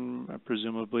implantation,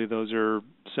 presumably those are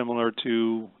similar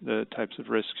to the types of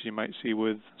risks you might see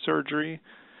with surgery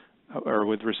or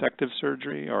with resective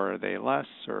surgery, or are they less,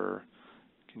 or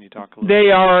can you talk a little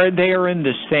bit? They are in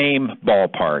the same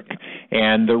ballpark.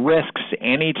 And the risks,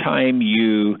 anytime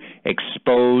you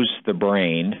expose the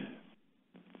brain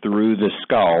through the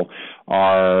skull,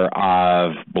 are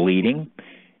of bleeding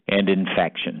and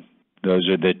infection. Those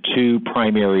are the 2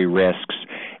 primary risks.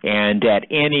 And at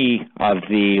any of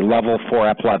the level 4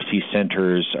 epilepsy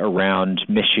centers around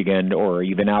Michigan or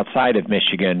even outside of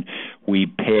Michigan, we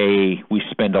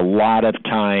spend a lot of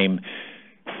time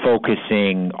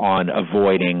focusing on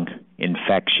avoiding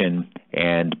infection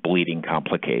and bleeding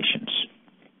complications.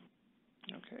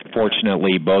 Okay.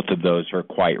 Fortunately, both of those are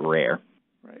quite rare.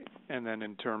 Right. And then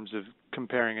in terms of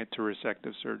comparing it to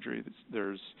resective surgery,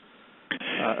 there's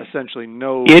essentially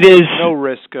no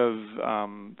risk of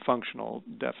functional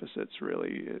deficits,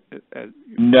 really.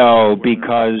 No,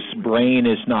 because brain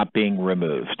is not being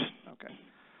removed. Okay.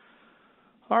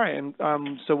 All right. And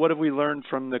so what have we learned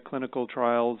from the clinical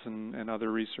trials and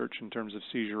other research in terms of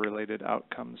seizure-related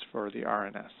outcomes for the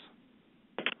RNS?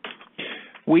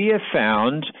 We have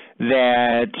found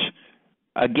that,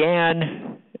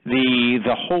 again,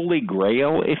 the holy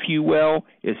grail, if you will,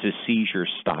 is a seizure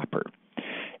stopper.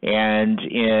 And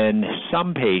in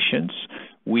some patients,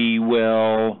 we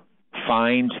will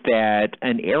find that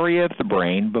an area of the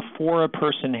brain before a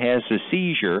person has a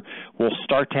seizure will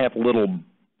start to have little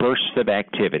bursts of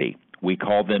activity. We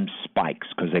call them spikes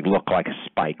because they look like a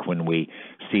spike when we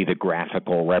see the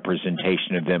graphical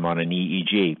representation of them on an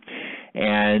EEG.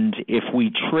 And if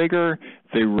we trigger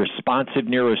the responsive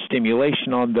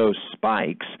neurostimulation on those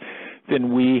spikes,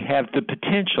 then we have the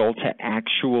potential to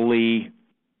actually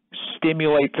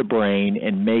stimulate the brain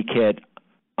and make it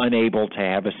unable to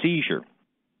have a seizure.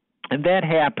 And that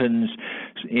happens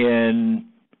in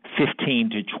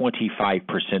 15 to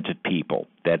 25% of people,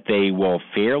 that they will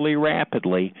fairly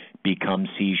rapidly become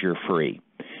seizure-free.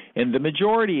 In the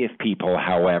majority of people,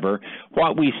 however,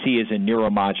 what we see is a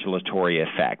neuromodulatory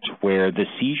effect, where the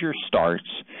seizure starts,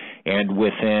 and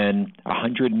within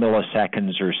 100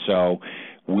 milliseconds or so,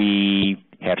 we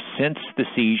have sensed the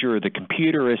seizure, or the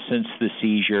computer has sensed the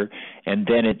seizure, and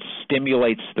then it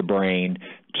stimulates the brain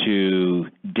to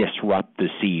disrupt the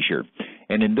seizure.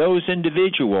 And in those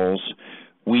individuals,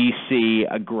 we see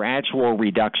a gradual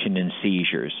reduction in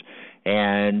seizures.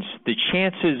 And the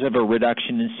chances of a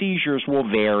reduction in seizures will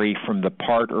vary from the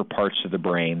part or parts of the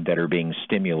brain that are being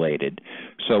stimulated.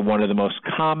 So one of the most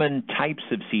common types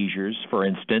of seizures, for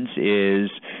instance, is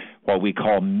what we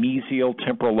call mesial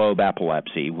temporal lobe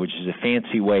epilepsy, which is a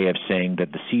fancy way of saying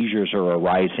that the seizures are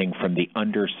arising from the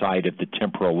underside of the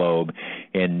temporal lobe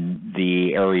in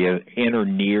the area in or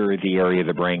near the area of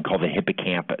the brain called the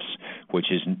hippocampus,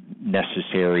 which is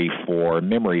necessary for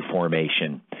memory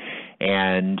formation.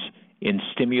 And in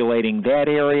stimulating that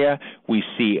area, we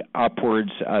see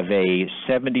upwards of a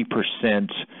 70%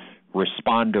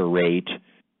 responder rate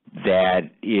that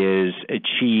is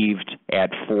achieved at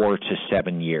 4 to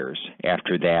 7 years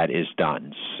after that is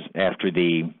done, after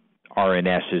the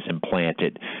RNS is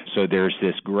implanted. So there's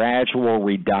this gradual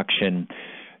reduction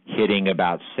hitting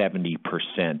about 70%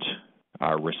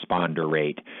 responder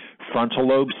rate. Frontal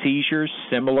lobe seizures,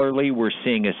 similarly, we're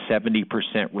seeing a 70%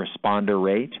 responder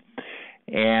rate.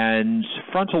 And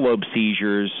frontal lobe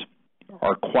seizures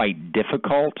are quite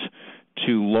difficult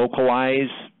to localize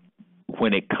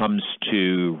when it comes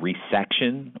to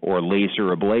resection or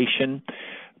laser ablation,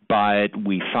 but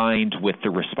we find with the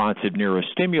responsive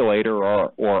neurostimulator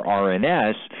or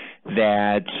RNS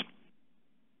that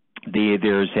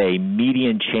there's a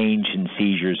median change in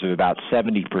seizures of about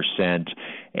 70%,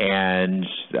 and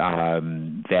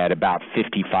that about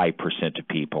 55% of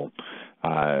people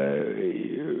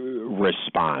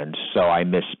respond. So I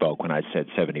misspoke when I said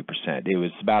 70%. It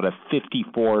was about a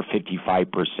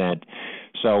 55%.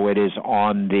 So it is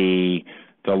on the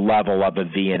level of a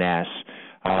VNS.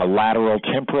 Lateral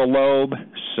temporal lobe,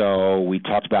 so we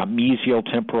talked about mesial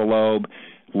temporal lobe.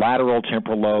 Lateral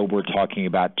temporal lobe, we're talking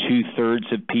about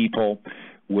 2/3 of people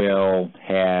will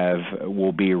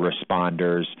be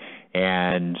responders.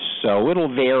 And so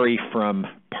it'll vary from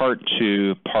part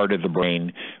to part of the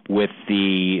brain, with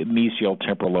the mesial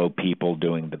temporal lobe people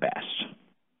doing the best.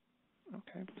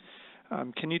 Okay.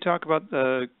 Can you talk about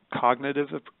the cognitive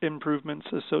improvements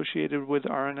associated with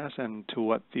RNS and to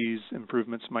what these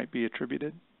improvements might be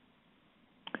attributed?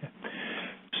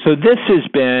 So this has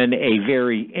been a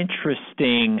very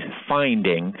interesting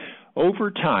finding.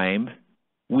 Over time,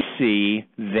 we see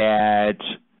that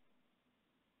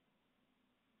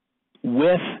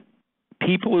with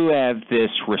people who have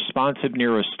this responsive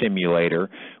neurostimulator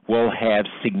will have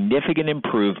significant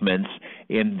improvements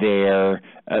in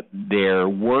their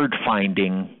word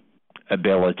finding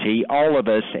ability. All of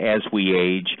us, as we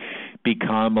age,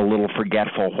 become a little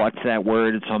forgetful. What's that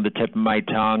word? It's on the tip of my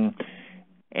tongue.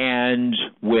 And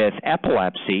with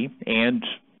epilepsy and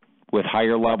with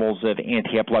higher levels of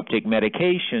anti-epileptic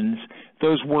medications,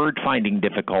 those word finding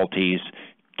difficulties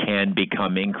can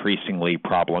become increasingly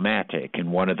problematic.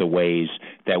 And one of the ways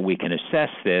that we can assess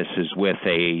this is with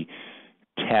a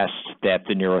test that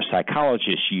the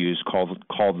neuropsychologists use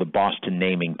called the Boston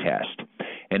naming test.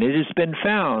 And it has been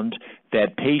found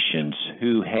that patients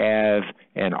who have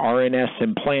an RNS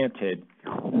implanted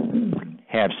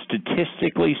have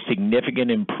statistically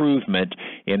significant improvement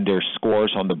in their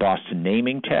scores on the Boston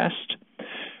naming test,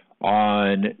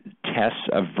 on tests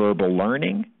of verbal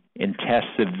learning, in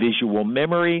tests of visual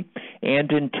memory,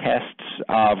 and in tests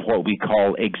of what we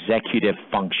call executive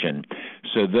function.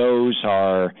 So those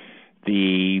are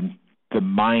the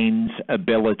mind's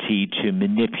ability to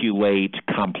manipulate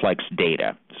complex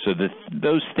data. So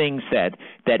those things that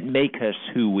make us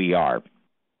who we are.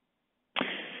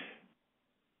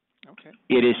 Okay.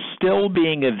 It is still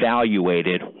being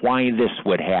evaluated why this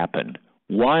would happen.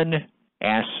 One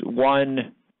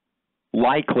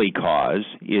likely cause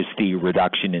is the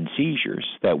reduction in seizures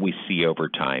that we see over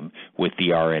time with the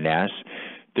RNS.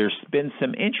 There's been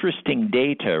some interesting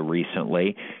data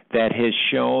recently that has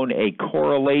shown a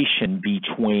correlation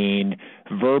between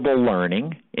verbal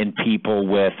learning in people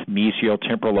with mesial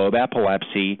temporal lobe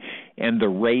epilepsy and the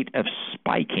rate of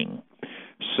spiking.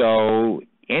 So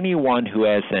anyone who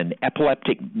has an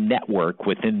epileptic network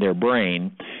within their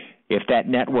brain, if that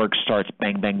network starts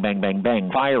bang, bang, bang, bang, bang,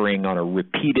 firing on a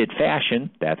repeated fashion,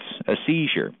 that's a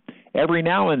seizure. Every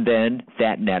now and then,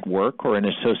 that network or an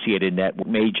associated network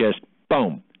may just,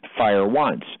 boom, fire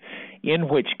once, in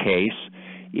which case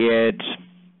it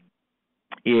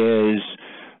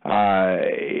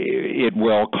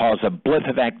will cause a blip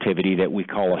of activity that we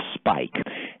call a spike.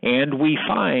 And we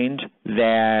find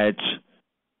that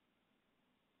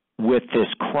with this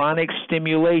chronic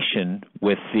stimulation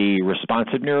with the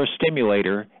responsive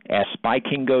neurostimulator, as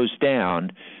spiking goes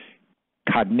down,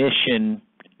 cognition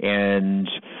and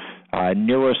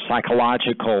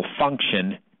neuropsychological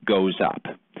function goes up.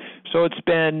 So it's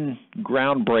been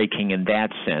groundbreaking in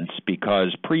that sense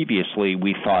because previously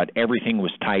we thought everything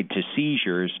was tied to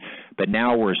seizures, but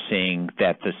now we're seeing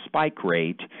that the spike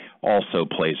rate also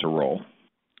plays a role.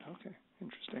 Okay,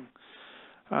 interesting.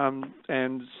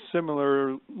 And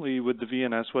similarly with the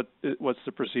VNS, what's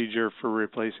the procedure for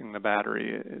replacing the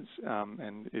battery?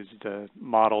 And is the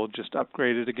model just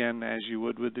upgraded again as you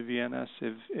would with the VNS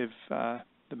if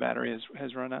the battery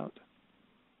has run out?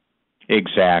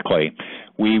 Exactly.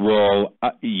 We will.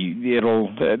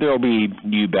 There'll be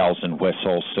new bells and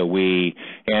whistles.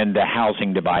 And the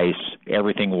housing device,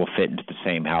 everything will fit into the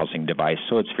same housing device.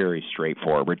 So it's very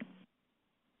straightforward.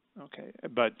 Okay,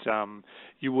 but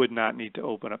you would not need to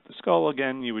open up the skull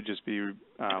again. You would just be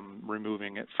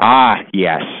removing it.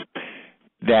 Yes.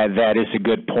 That is a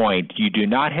good point. You do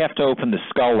not have to open the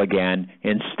skull again.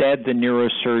 Instead, the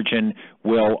neurosurgeon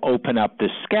will open up the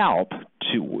scalp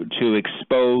to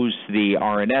expose the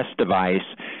RNS device.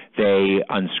 They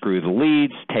unscrew the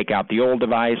leads, take out the old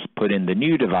device, put in the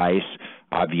new device,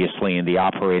 obviously in the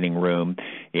operating room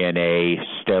in a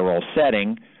sterile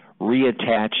setting,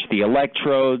 reattach the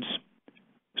electrodes,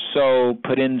 so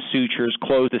put in sutures,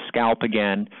 close the scalp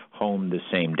again, home the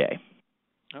same day.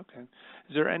 Okay.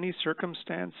 Is there any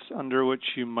circumstance under which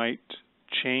you might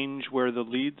change where the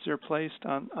leads are placed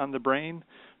on the brain,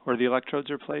 where the electrodes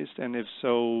are placed? And if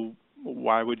so,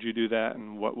 why would you do that,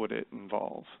 and what would it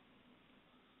involve?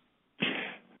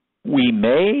 We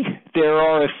may. There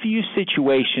are a few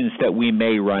situations that we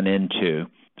may run into.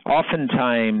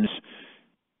 Oftentimes,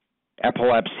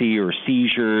 epilepsy or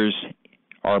seizures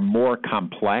are more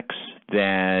complex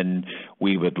than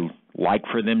we would like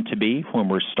for them to be when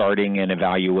we're starting an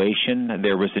evaluation.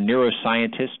 There was a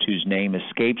neuroscientist whose name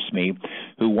escapes me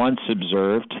who once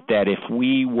observed that if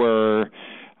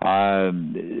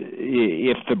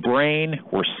the brain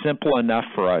were simple enough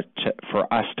for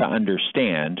us to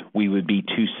understand, we would be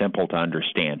too simple to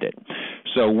understand it.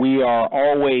 So we are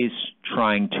always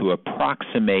trying to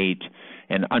approximate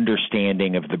an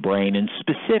understanding of the brain, and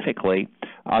specifically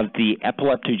of the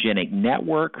epileptogenic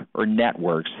network or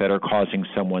networks that are causing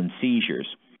someone's seizures.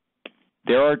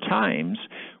 There are times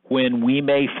when we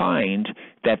may find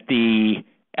that the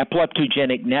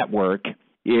epileptogenic network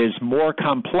is more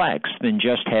complex than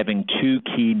just having two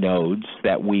key nodes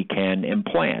that we can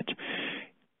implant.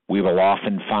 We will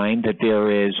often find that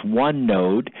there is one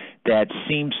node that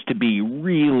seems to be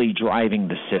really driving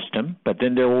the system, but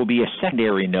then there will be a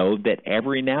secondary node that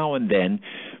every now and then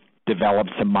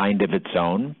develops a mind of its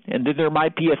own, and then there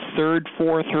might be a third,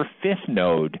 fourth, or fifth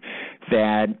node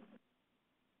that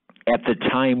at the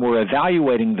time we're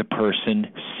evaluating the person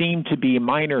seem to be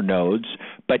minor nodes,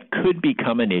 but could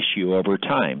become an issue over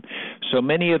time. So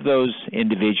many of those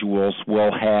individuals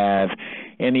will have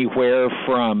anywhere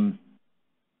from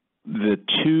the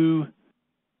 2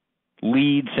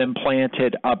 leads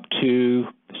implanted up to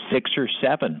 6 or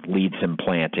 7 leads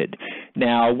implanted.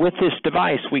 Now, with this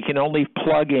device, we can only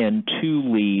plug in 2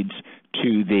 leads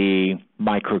to the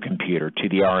microcomputer, to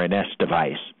the RNS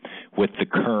device, with the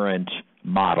current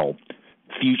model.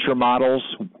 Future models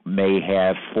may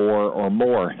have 4 or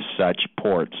more such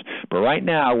ports, but right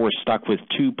now we're stuck with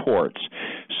 2 ports.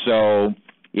 So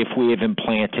if we have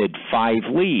implanted 5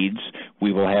 leads,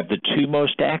 we will have the 2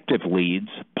 most active leads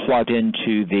plugged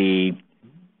into the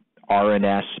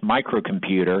RNS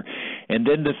microcomputer, and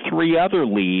then the 3 other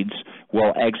leads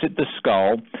will exit the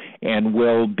skull and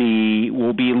will be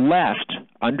left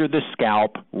under the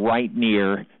scalp right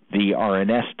near the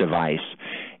RNS device.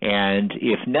 And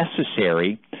if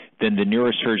necessary, then the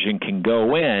neurosurgeon can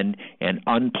go in and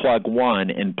unplug one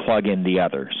and plug in the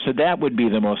other. So that would be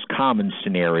the most common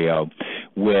scenario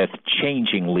with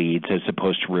changing leads as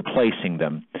opposed to replacing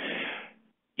them.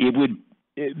 It would,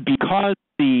 because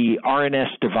the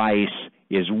RNS device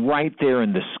is right there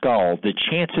in the skull, the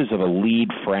chances of a lead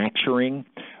fracturing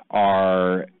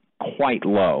are quite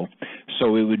low.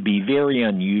 So it would be very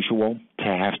unusual to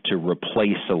have to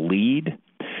replace a lead.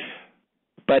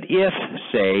 But if,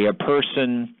 say, a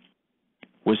person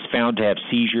was found to have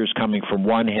seizures coming from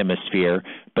one hemisphere,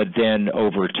 but then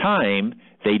over time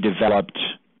they developed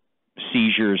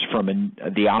seizures from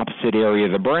the opposite area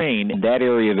of the brain, and that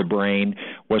area of the brain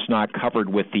was not covered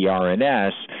with the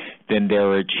RNS, then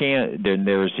there's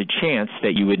a chance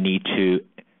that you would need to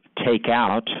take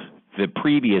out the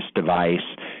previous device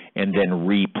and then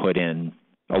re-put in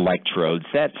electrodes.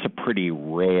 That's a pretty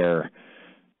rare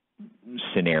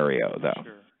scenario, though.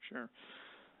 Sure.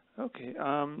 Okay.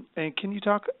 And can you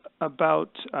talk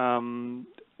about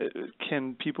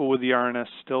can people with the RNS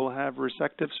still have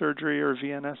resective surgery or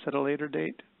VNS at a later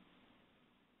date?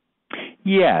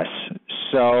 Yes.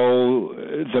 So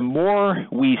the more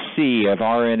we see of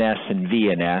RNS and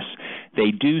VNS,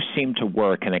 they do seem to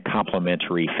work in a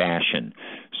complementary fashion.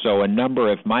 So a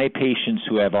number of my patients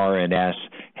who have RNS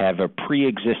have a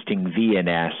pre-existing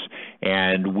VNS,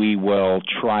 and we will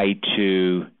try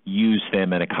to use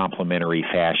them in a complementary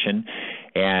fashion.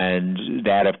 And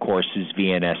that, of course, is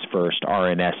VNS first,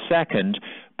 RNS second.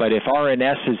 But if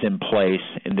RNS is in place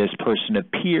and this person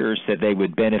appears that they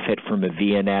would benefit from a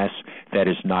VNS, that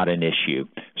is not an issue.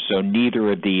 So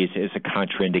neither of these is a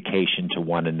contraindication to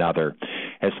one another.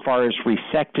 As far as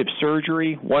resective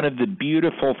surgery, one of the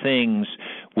beautiful things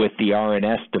with the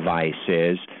RNS device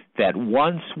is that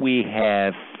once we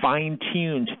have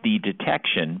fine-tuned the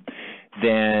detection,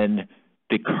 then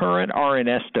the current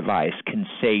RNS device can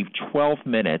save 12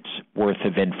 minutes worth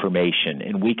of information,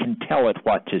 and we can tell it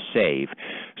what to save.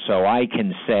 So I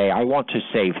can say, I want to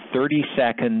save 30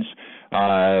 seconds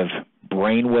of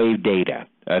brainwave data,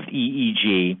 of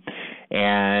EEG,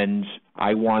 and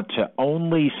I want to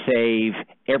only save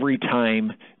every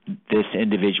time this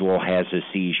individual has a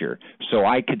seizure. So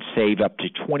I could save up to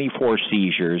 24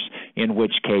 seizures, in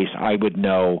which case I would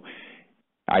know,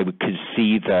 I could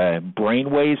see the brain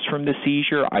waves from the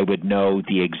seizure. I would know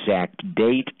the exact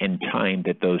date and time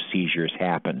that those seizures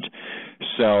happened.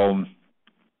 So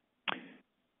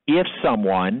if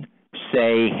someone,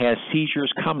 say, has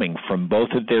seizures coming from both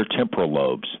of their temporal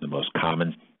lobes, the most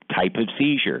common type of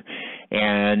seizure,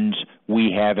 and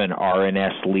we have an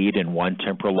RNS lead in one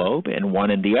temporal lobe and one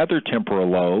in the other temporal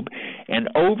lobe, and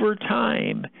over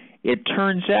time it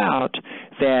turns out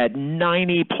that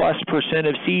 90+%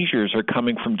 of seizures are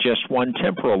coming from just one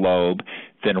temporal lobe,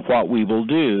 then what we will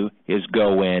do is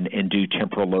go in and do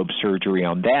temporal lobe surgery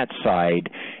on that side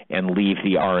and leave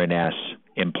the RNS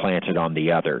implanted on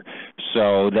the other.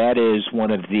 So that is one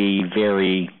of the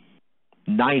very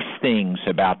nice things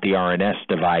about the RNS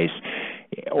device,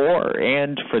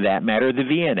 and for that matter, the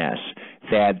VNS,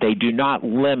 that they do not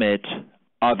limit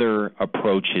other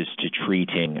approaches to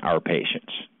treating our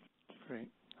patients. Great.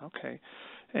 Okay.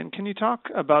 And can you talk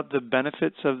about the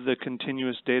benefits of the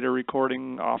continuous data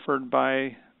recording offered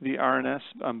by the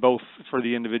RNS, both for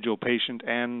the individual patient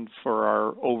and for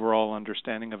our overall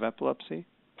understanding of epilepsy?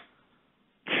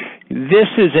 This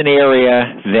is an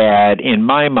area that, in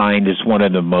my mind, is one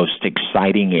of the most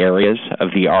exciting areas of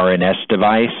the RNS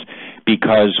device,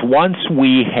 because once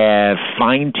we have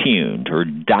fine-tuned or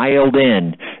dialed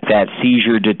in that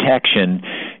seizure detection,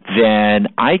 then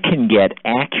I can get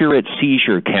accurate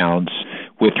seizure counts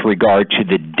with regard to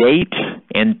the date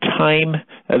and time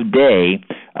of day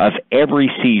of every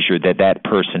seizure that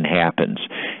person happens.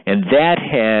 And that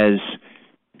has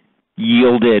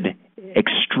yielded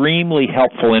extremely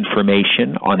helpful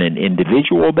information on an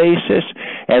individual basis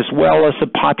as well as a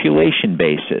population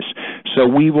basis. So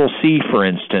we will see, for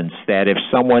instance, that if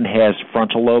someone has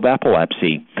frontal lobe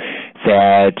epilepsy,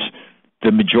 that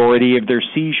the majority of their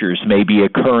seizures may be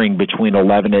occurring between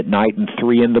 11 at night and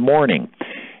 3 in the morning.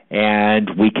 And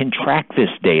we can track this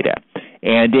data.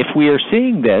 And if we are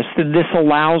seeing this, then this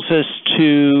allows us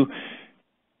to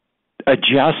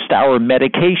adjust our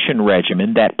medication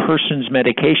regimen, that person's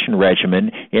medication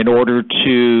regimen, in order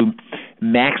to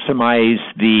maximize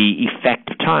the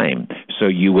effective time. So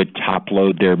you would top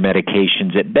load their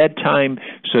medications at bedtime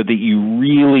so that you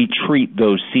really treat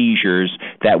those seizures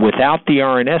that without the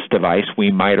RNS device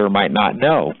we might or might not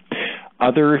know.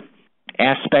 Other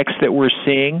aspects that we're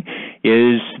seeing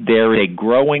is there a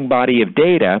growing body of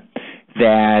data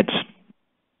that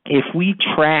if we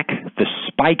track the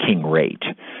spiking rate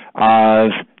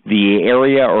of the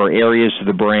area or areas of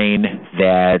the brain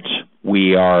that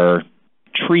we are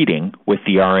treating with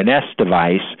the RNS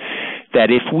device, that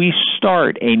if we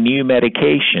start a new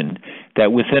medication,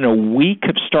 that within a week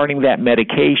of starting that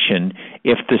medication,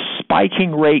 if the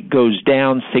spiking rate goes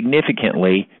down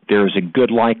significantly, there is a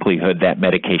good likelihood that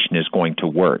medication is going to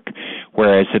work.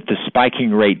 Whereas if the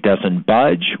spiking rate doesn't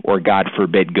budge or, God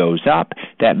forbid, goes up,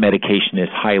 that medication is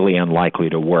highly unlikely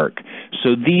to work.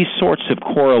 So these sorts of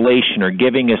correlation are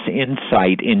giving us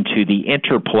insight into the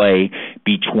interplay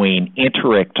between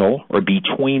interictal or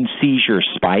between seizure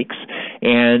spikes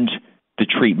and the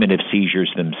treatment of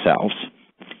seizures themselves.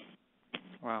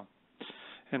 Wow.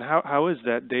 And how is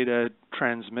that data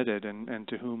transmitted, and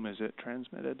to whom is it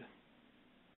transmitted?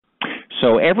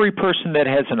 So every person that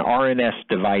has an RNS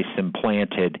device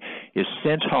implanted is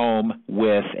sent home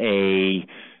with a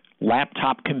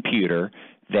laptop computer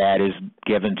that is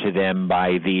given to them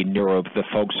by the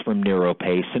folks from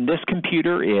NeuroPace. And this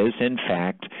computer is, in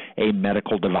fact, a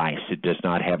medical device. It does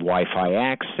not have Wi-Fi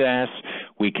access.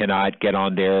 We cannot get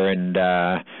on there and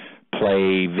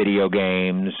play video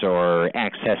games or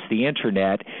access the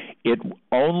Internet. It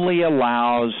only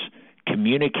allows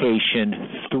communication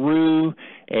through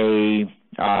a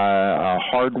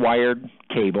hardwired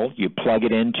cable. You plug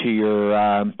it into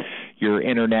your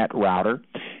Internet router,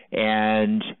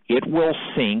 and it will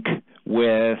sync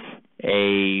with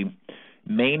a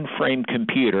mainframe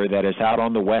computer that is out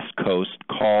on the West Coast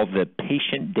called the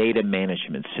Patient Data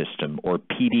Management System, or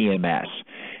PDMS.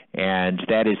 And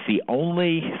that is the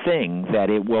only thing that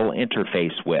it will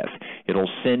interface with. It'll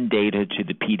send data to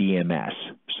the PDMS.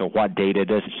 So what data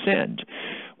does it send?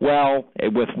 Well,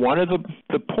 with one of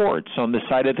the ports on the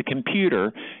side of the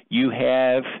computer, you're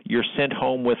sent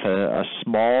home with a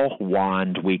small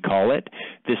wand, we call it,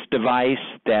 this device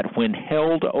that when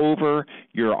held over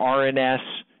your RNS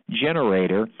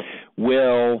generator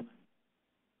will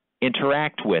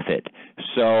interact with it.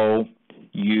 So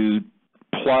you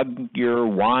plug your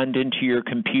wand into your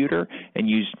computer and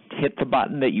you hit the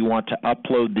button that you want to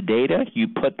upload the data. You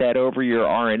put that over your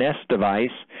RNS device,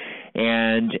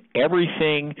 and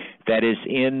everything that is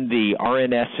in the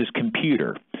RNS's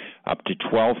computer, up to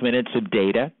 12 minutes of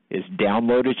data, is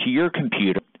downloaded to your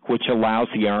computer, which allows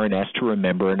the RNS to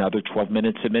remember another 12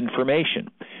 minutes of information.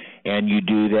 And you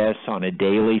do this on a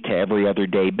daily to every other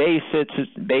day basis.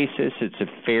 It's a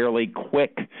fairly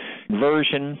quick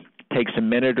version. Takes a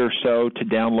minute or so to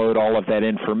download all of that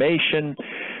information.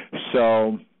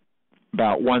 So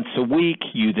about once a week,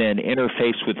 you then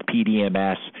interface with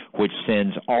PDMS, which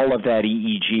sends all of that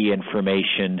EEG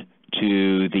information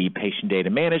to the patient data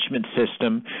management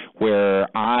system, where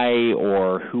I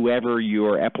or whoever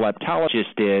your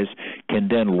epileptologist is can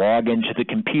then log into the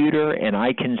computer, and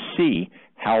I can see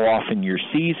how often you're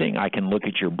seizing. I can look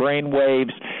at your brain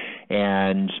waves,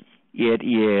 and it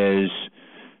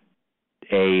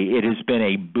has been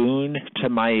a boon to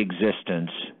my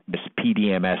existence, this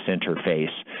PDMS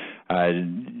interface.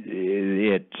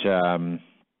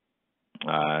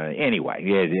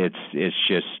 It's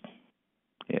just,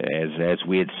 as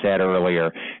we had said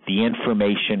earlier, the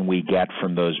information we get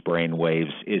from those brain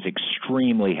waves is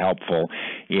extremely helpful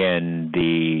in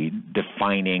the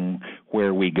defining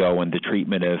where we go in the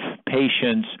treatment of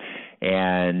patients,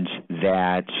 and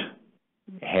that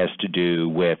has to do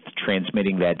with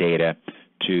transmitting that data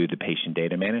to the patient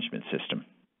data management system.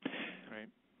 Right.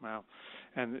 Wow.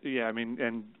 And yeah, I mean,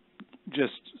 and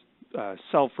just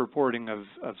self-reporting of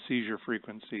seizure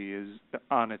frequency is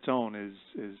on its own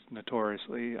is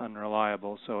notoriously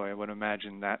unreliable. So I would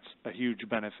imagine that's a huge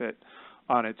benefit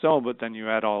on its own. But then you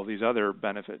add all these other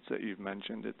benefits that you've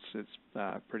mentioned. It's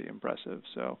pretty impressive.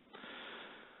 So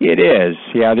it is.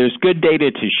 Yeah, there's good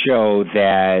data to show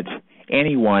that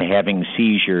anyone having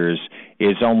seizures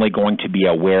is only going to be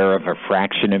aware of a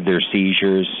fraction of their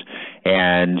seizures.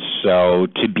 And so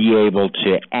to be able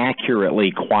to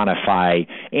accurately quantify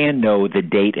and know the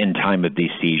date and time of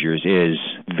these seizures is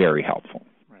very helpful.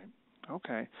 Right.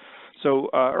 Okay. So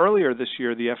earlier this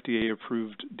year, the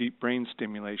FDA-approved deep brain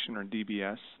stimulation, or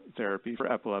DBS, therapy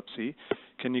for epilepsy.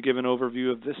 Can you give an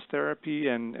overview of this therapy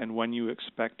and when you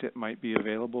expect it might be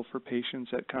available for patients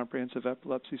at comprehensive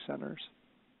epilepsy centers?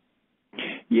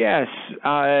 Yes.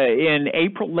 In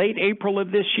late April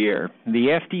of this year,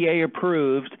 the FDA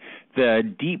approved the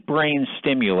deep brain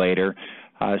stimulator.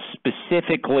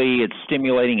 Specifically, it's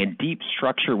stimulating a deep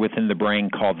structure within the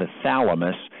brain called the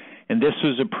thalamus. And this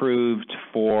was approved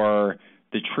for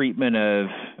the treatment of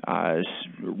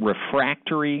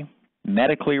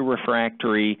medically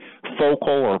refractory,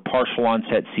 focal or partial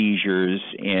onset seizures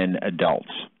in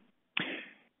adults.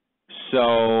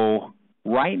 So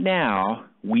right now,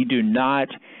 we do not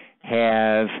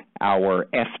have our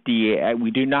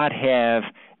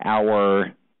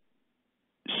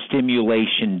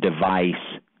stimulation device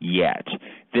yet.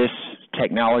 This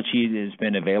technology has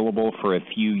been available for a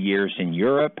few years in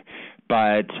Europe,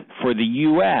 but for the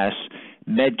U.S.,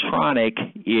 Medtronic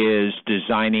is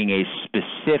designing a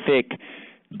specific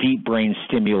deep brain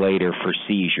stimulator for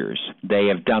seizures. They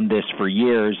have done this for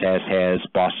years, as has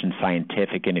Boston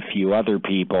Scientific and a few other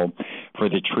people, for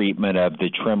the treatment of the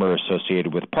tremor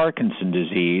associated with Parkinson's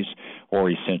disease, or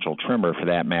essential tremor for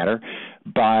that matter.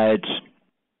 But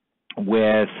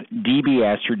with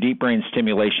DBS, or deep brain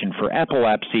stimulation for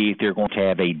epilepsy, they're going to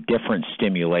have a different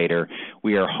stimulator.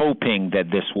 We are hoping that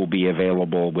this will be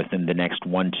available within the next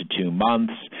 1 to 2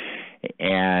 months.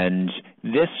 And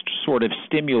this sort of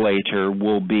stimulator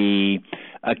will be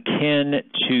akin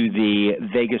to the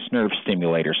vagus nerve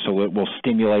stimulator, so it will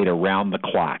stimulate around the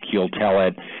clock. You'll tell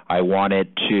it, I want it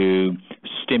to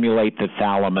stimulate the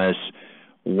thalamus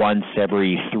once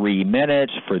every 3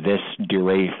 minutes for this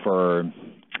for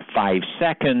 5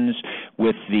 seconds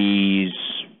with these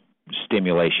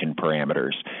stimulation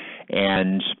parameters.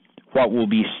 And what will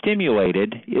be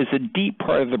stimulated is a deep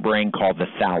part of the brain called the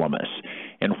thalamus.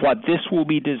 And what this will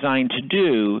be designed to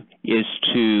do is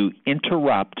to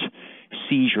interrupt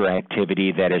seizure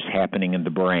activity that is happening in the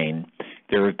brain.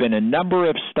 There have been a number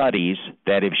of studies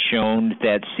that have shown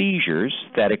that seizures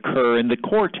that occur in the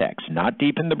cortex, not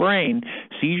deep in the brain,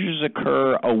 seizures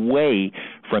occur away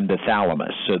from the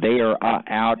thalamus. So they are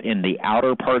out in the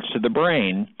outer parts of the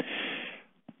brain,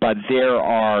 but there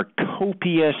are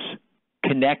copious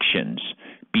connections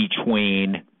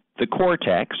between the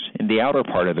cortex in the outer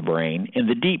part of the brain and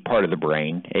the deep part of the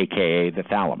brain, aka the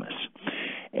thalamus.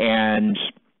 And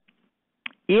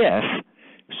if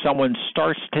someone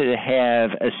starts to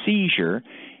have a seizure,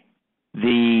 as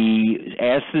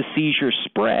the seizure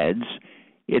spreads,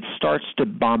 it starts to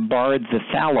bombard the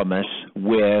thalamus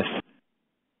with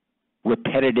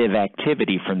repetitive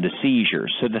activity from the seizure.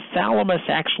 So the thalamus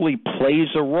actually plays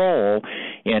a role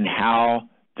in how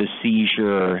the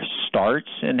seizure starts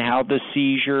and how the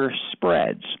seizure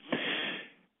spreads.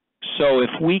 So if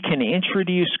we can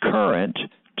introduce current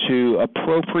to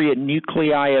appropriate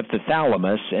nuclei of the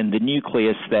thalamus, and the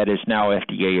nucleus that is now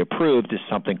FDA approved is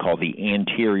something called the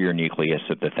anterior nucleus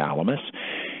of the thalamus.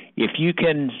 If you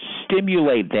can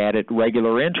stimulate that at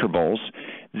regular intervals,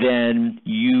 then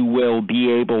you will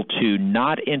be able to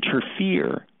not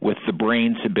interfere with the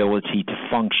brain's ability to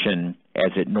function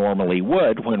as it normally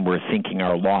would when we're thinking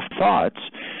our lost thoughts,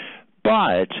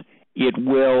 but it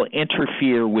will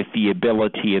interfere with the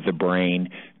ability of the brain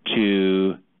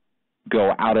to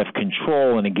go out of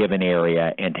control in a given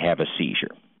area and have a seizure.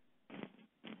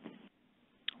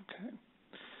 Okay.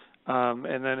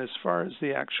 And then as far as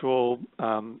the actual,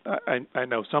 I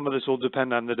know some of this will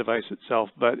depend on the device itself,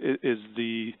 but is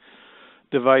the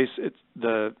device,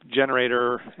 the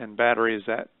generator and battery, is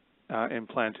that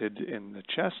implanted in the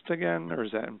chest again, or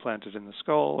is that implanted in the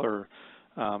skull? Or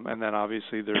and then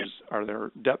obviously are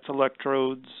there depth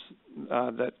electrodes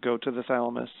that go to the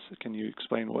thalamus? Can you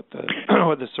explain what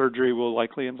the surgery will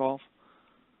likely involve?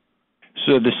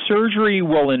 So the surgery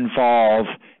will involve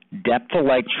depth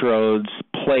electrodes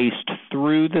placed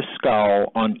through the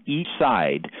skull on each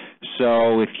side.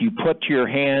 So if you put your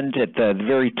hand at the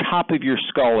very top of your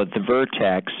skull at the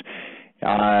vertex,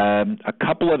 a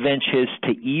couple of inches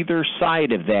to either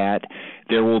side of that,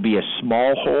 there will be a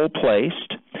small hole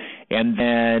placed, and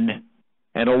then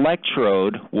an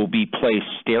electrode will be placed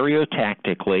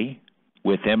stereotactically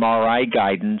with MRI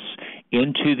guidance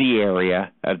into the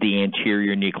area of the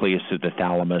anterior nucleus of the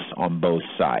thalamus on both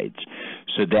sides.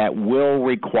 So that will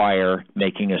require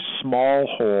making a small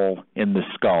hole in the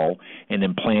skull and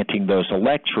implanting those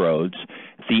electrodes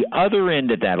The other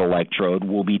end of that electrode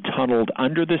will be tunneled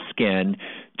under the skin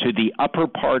to the upper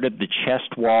part of the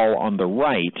chest wall on the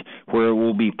right, where it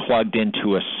will be plugged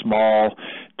into a small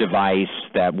device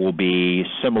that will be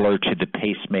similar to the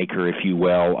pacemaker, if you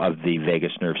will, of the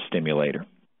vagus nerve stimulator.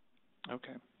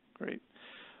 Okay, great.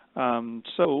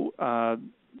 The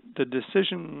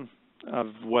decision of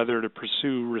whether to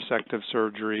pursue resective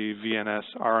surgery, VNS,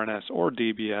 RNS, or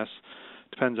DBS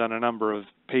depends on a number of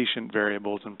patient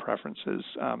variables and preferences.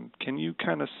 Can you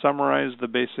kind of summarize the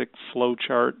basic flow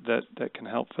chart that can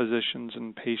help physicians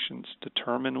and patients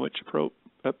determine which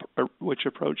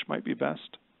approach might be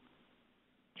best?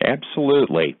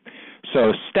 Absolutely.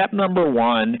 So step number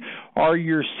one, are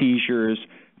your seizures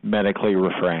medically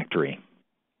refractory?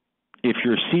 If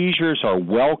your seizures are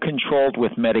well controlled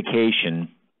with medication,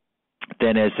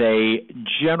 then as a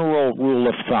general rule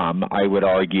of thumb, I would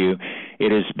argue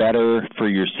it is better for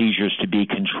your seizures to be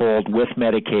controlled with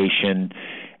medication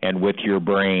and with your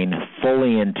brain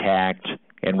fully intact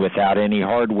and without any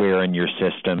hardware in your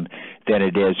system than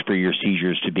it is for your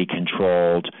seizures to be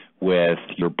controlled with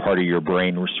your part of your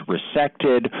brain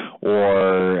resected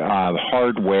or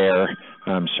hardware,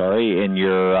 in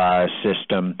your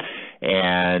system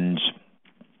and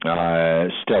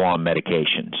still on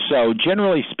medication. So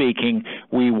generally speaking,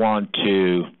 we want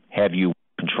to have you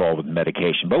controlled with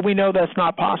medication, but we know that's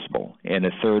not possible in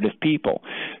a third of people.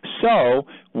 So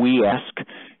we ask,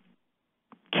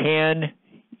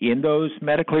 in those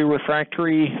medically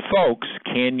refractory folks,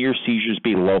 can your seizures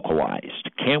be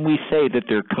localized? Can we say that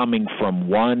they're coming from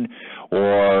one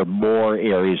or more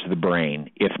areas of the brain?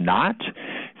 If not,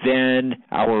 then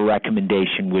our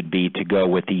recommendation would be to go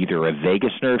with either a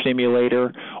vagus nerve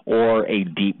stimulator or a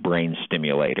deep brain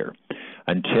stimulator.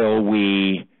 Until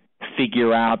we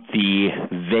figure out the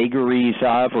vagaries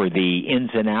of or the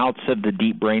ins and outs of the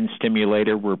deep brain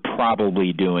stimulator, we're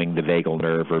probably doing the vagal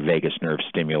nerve or vagus nerve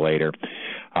stimulator.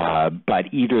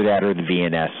 But either that or the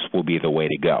VNS will be the way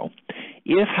to go.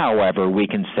 If, however, we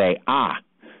can say,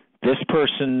 this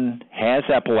person has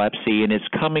epilepsy and it's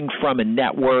coming from a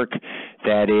network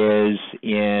that is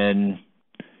in,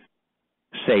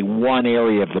 say, one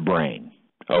area of the brain.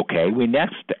 Okay, we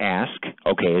next ask,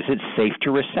 is it safe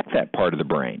to resect that part of the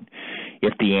brain?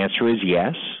 If the answer is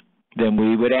yes, then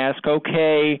we would ask,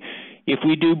 if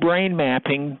we do brain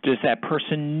mapping, does that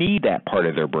person need that part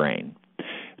of their brain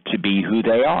to be who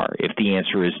they are? If the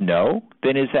answer is no,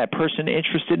 then is that person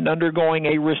interested in undergoing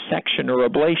a resection or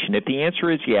ablation? If the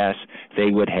answer is yes, they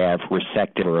would have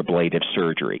resective or ablative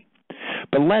surgery.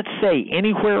 But let's say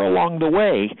anywhere along the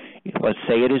way, let's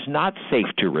say it is not safe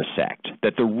to resect,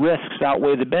 that the risks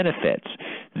outweigh the benefits,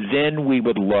 then we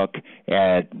would look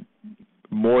at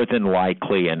more than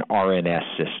likely an RNS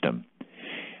system.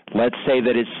 Let's say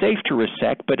that it's safe to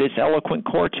resect, but it's eloquent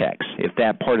cortex. If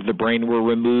that part of the brain were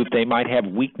removed, they might have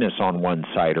weakness on one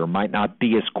side or might not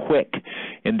be as quick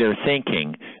in their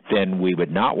thinking. Then we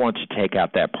would not want to take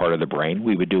out that part of the brain.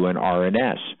 We would do an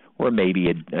RNS or maybe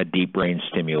a deep brain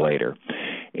stimulator.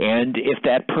 And if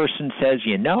that person says,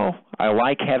 I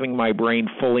like having my brain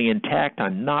fully intact,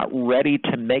 I'm not ready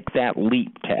to make that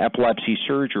leap to epilepsy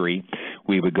surgery,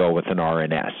 we would go with an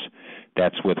RNS.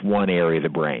 That's with one area of the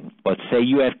brain. Let's say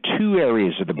you have two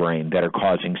areas of the brain that are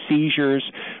causing seizures.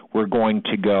 We're going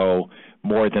to go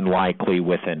more than likely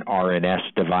with an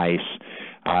RNS device.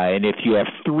 And if you have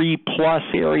 3+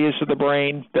 areas of the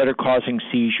brain that are causing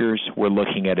seizures, we're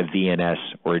looking at a VNS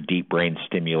or a deep brain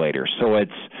stimulator. So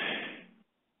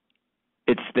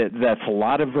that's a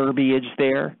lot of verbiage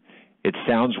there. It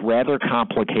sounds rather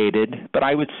complicated, but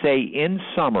I would say in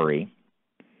summary,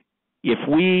 if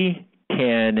we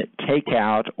can take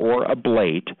out or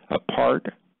ablate a part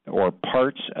or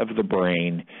parts of the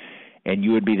brain, and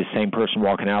you would be the same person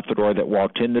walking out the door that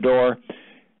walked in the door,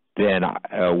 then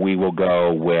we will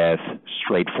go with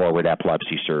straightforward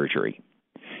epilepsy surgery.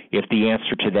 If the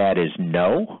answer to that is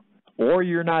no, or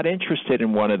you're not interested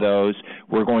in one of those,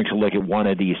 we're going to look at one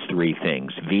of these three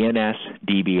things, VNS,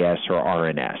 DBS, or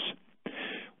RNS.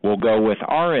 We'll go with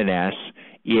RNS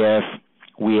if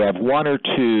we have one or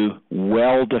two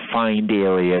well-defined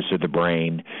areas of the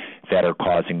brain that are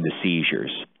causing the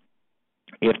seizures.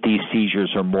 If these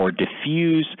seizures are more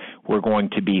diffuse, we're going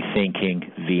to be thinking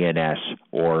VNS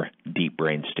or deep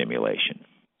brain stimulation.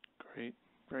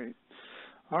 Great.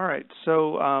 All right.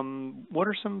 So, what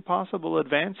are some possible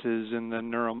advances in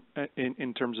the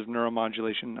in terms of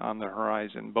neuromodulation on the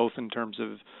horizon, both in terms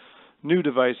of new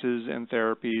devices and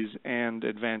therapies and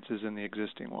advances in the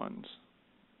existing ones?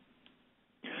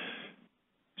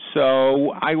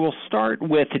 So I will start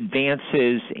with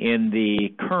advances in the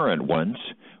current ones.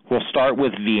 We'll start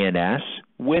with VNS.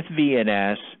 With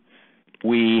VNS,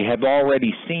 We have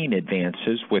already seen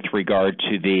advances with regard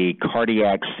to the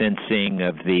cardiac sensing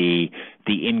of the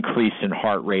increase in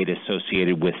heart rate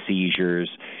associated with seizures,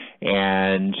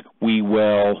 and we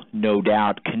will no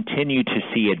doubt continue to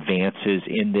see advances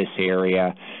in this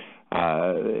area.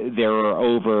 There are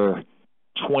over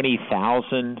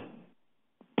 20,000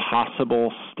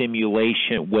 possible ways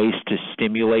to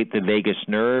stimulate the vagus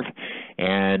nerve,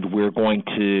 and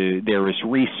there is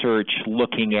research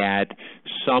looking at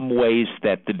some ways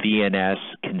that the VNS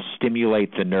can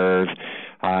stimulate the nerve,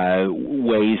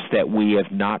 ways that we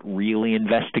have not really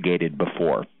investigated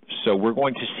before. So we're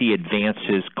going to see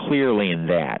advances clearly in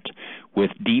that.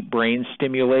 With deep brain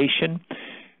stimulation,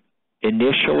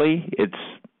 initially it's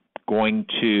going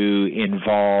to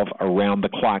involve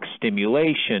around-the-clock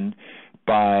stimulation,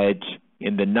 but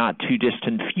in the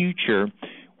not-too-distant future,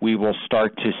 we will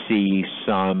start to see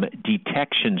some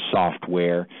detection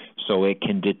software so it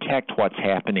can detect what's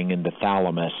happening in the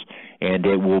thalamus, and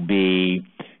it will be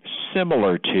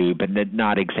similar to, but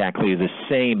not exactly the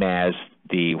same as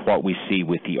what we see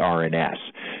with the RNS,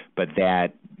 but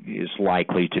that is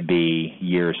likely to be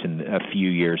a few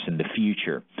years in the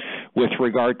future. With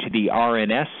regard to the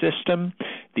RNS system,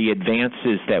 the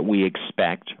advances that we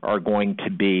expect are going to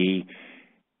be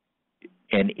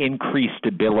an increased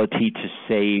ability to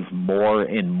save more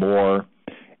and more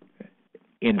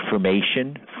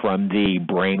information from the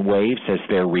brain waves as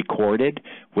they're recorded.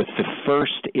 With the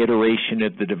first iteration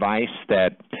of the device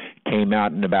that came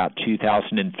out in about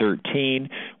 2013,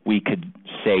 we could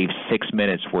save 6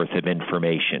 minutes worth of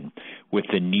information. With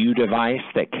the new device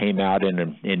that came out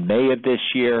in May of this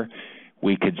year,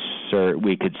 we could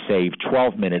save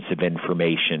 12 minutes of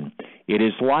information. It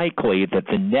is likely that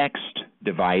the next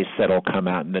device that will come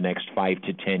out in the next 5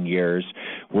 to 10 years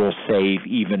will save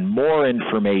even more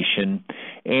information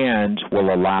and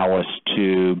will allow us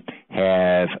to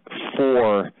have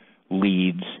 4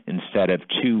 leads instead of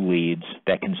 2 leads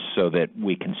so that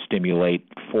we can stimulate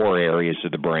 4 areas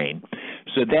of the brain.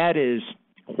 So that is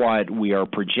what we are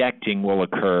projecting will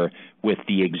occur with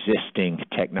the existing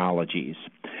technologies.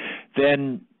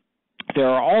 Then there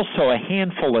are also a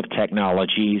handful of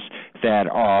technologies that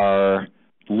are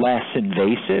less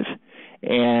invasive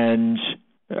and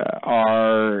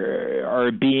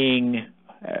are being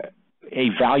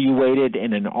evaluated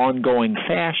in an ongoing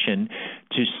fashion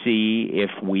to see if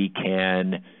we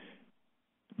can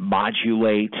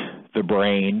modulate the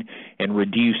brain and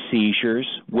reduce seizures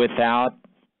without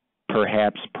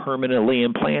perhaps permanently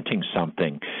implanting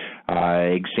something.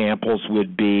 Examples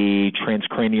would be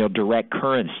transcranial direct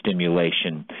current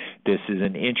stimulation. This is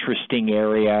an interesting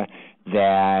area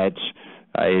that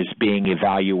is being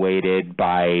evaluated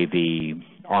by the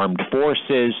armed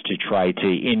forces to try to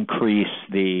increase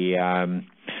the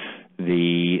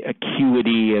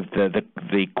acuity of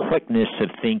the quickness of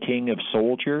thinking of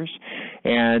soldiers.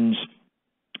 And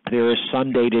there is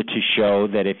some data to show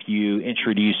that if you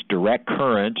introduce direct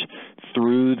current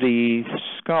through the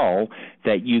skull,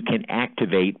 that you can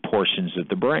activate portions of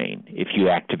the brain. If you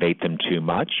activate them too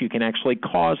much, you can actually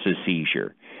cause a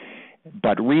seizure.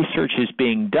 But research is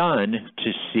being done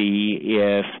to see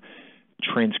if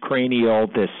transcranial,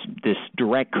 this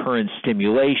direct current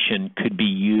stimulation could be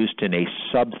used in a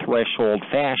subthreshold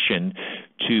fashion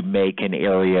to make an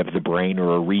area of the brain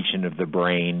or a region of the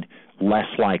brain less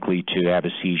likely to have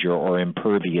a seizure or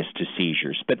impervious to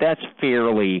seizures. But that's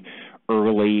fairly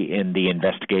early in the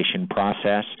investigation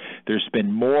process. There's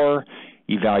been more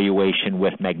evaluation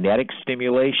with magnetic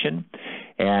stimulation.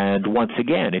 And once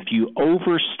again, if you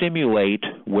overstimulate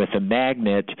with a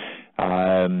magnet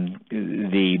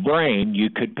the brain, you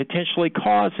could potentially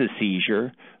cause a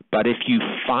seizure. But if you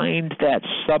find that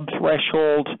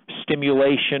subthreshold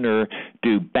stimulation or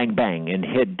do bang bang and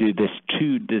do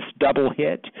this double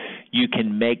hit, you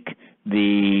can make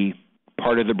the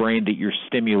part of the brain that you're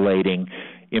stimulating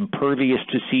impervious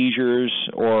to seizures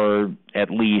or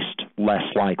at least less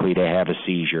likely to have a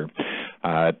seizure.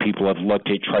 People have looked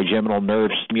at trigeminal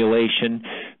nerve stimulation.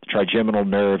 The trigeminal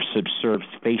nerve subserves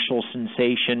facial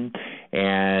sensation,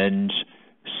 and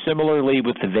similarly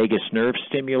with the vagus nerve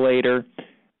stimulator,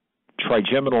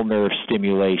 trigeminal nerve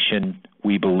stimulation,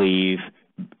 we believe,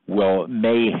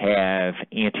 may have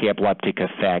anti-epileptic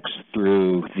effects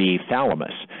through the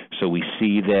thalamus. So we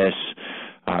see this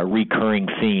recurring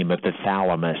theme of the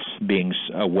thalamus being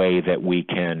a way that we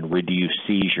can reduce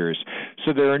seizures.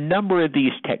 So there are a number of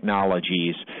these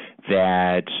technologies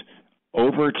that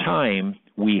over time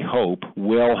we hope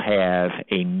will have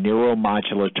a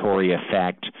neuromodulatory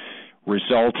effect,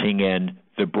 resulting in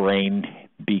the brain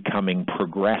becoming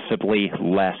progressively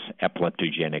less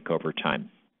epileptogenic over time.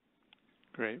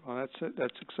 Great. Well,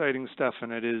 that's exciting stuff,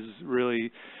 and it is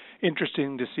really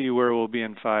interesting to see where we'll be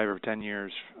in 5 or 10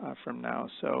 years from now.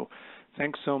 So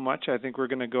thanks so much. I think we're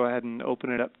going to go ahead and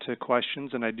open it up to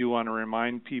questions, and I do want to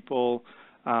remind people,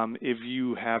 if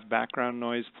you have background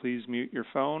noise, please mute your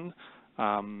phone,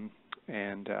 and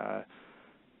I'll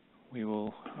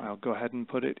go ahead and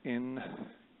put it in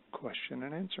question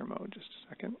and answer mode. Just a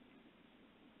second.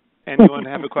 Anyone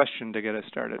have a question to get us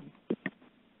started?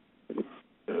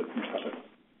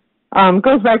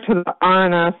 Goes back to the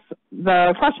RNS.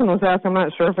 The question was asked, I'm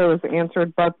not sure if it was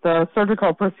answered, but the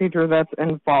surgical procedure that's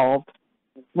involved,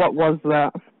 what was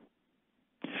that?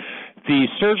 The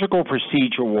surgical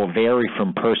procedure will vary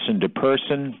from person to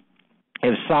person.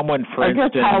 If someone, for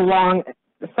instance... I guess how long,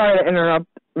 sorry to interrupt,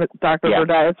 Dr.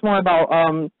 Burdette, it's more about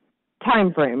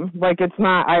time frame. Like it's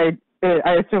not, I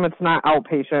assume it's not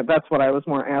outpatient. That's what I was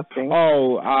more asking.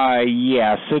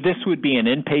 Yeah. So this would be an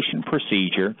inpatient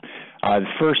procedure. The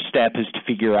first step is to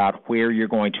figure out where you're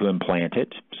going to implant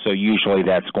it. So usually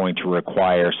that's going to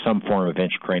require some form of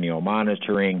intracranial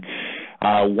monitoring.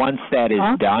 Once that is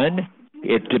done,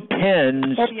 it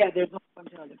depends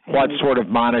what sort of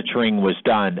monitoring was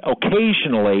done.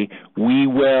 Occasionally, we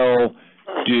will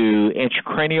do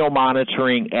intracranial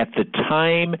monitoring at the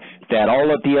time that all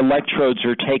of the electrodes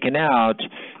are taken out.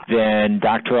 Then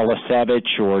Dr.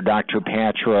 Elisevich or Dr.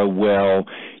 Patra will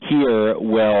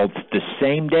the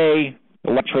same day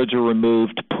electrodes are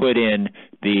removed, put in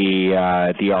the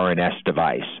RNS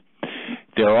device.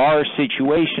 There are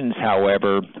situations,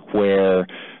 however, where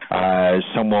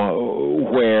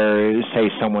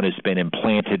someone has been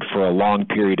implanted for a long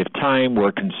period of time,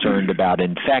 we're concerned about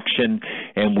infection,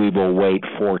 and we will wait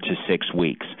 4 to 6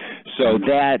 weeks. So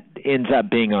that ends up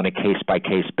being on a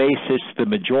case-by-case basis. The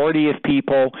majority of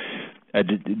people,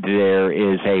 there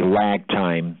is a lag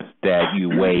time that you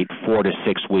wait 4 to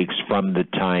 6 weeks from the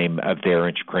time of their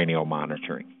intracranial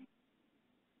monitoring.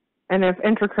 And if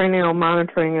intracranial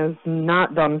monitoring is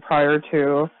not done prior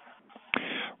to?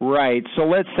 Right. So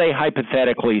let's say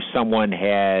hypothetically someone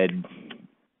had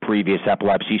previous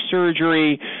epilepsy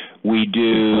surgery. We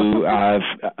do a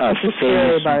phase.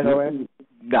 Scary, by the way.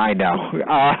 I know.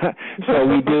 So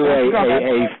we do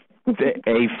a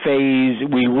phase.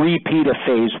 We repeat a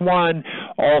phase 1.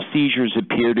 All seizures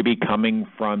appear to be coming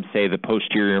from, say, the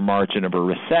posterior margin of a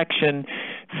resection.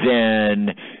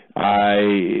 Then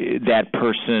that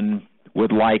person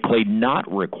would likely not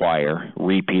require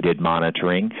repeated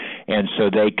monitoring, and so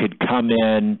they could come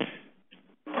in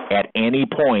at any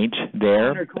point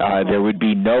there. There would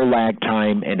be no lag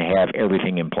time and have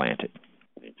everything implanted.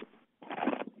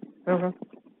 Okay.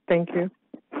 Thank you.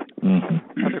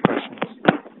 Mm-hmm. Other questions?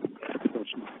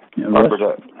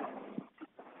 Burdette.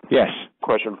 Yes.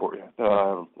 Question for you.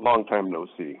 Long time no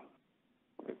see.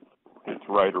 It's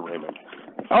Ryder Raymond.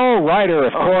 Oh, Ryder,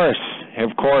 of course.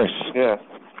 Of course. Yeah.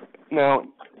 Now,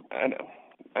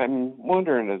 I'm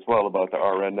wondering as well about the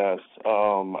RNS.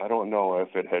 I don't know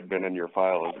if it had been in your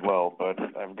file as well, but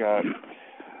I've got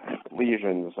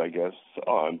lesions, I guess,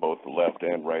 on both the left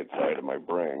and right side of my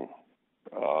brain.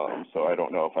 So I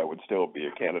don't know if I would still be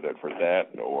a candidate for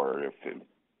that, or if the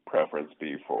preference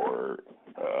be for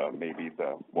maybe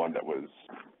the one that was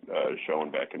shown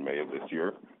back in May of this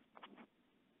year.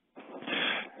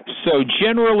 So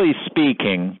generally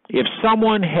speaking, if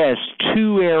someone has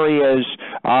 2 areas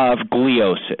of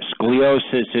gliosis,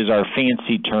 gliosis is our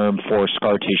fancy term for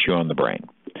scar tissue on the brain,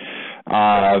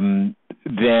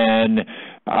 then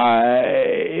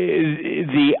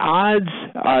the odds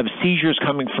of seizures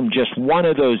coming from just one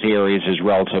of those areas is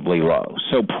relatively low.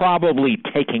 So probably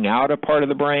taking out a part of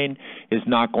the brain is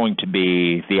not going to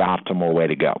be the optimal way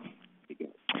to go.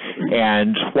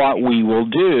 And what we will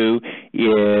do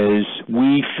is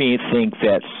we think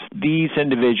that these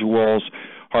individuals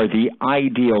are the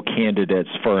ideal candidates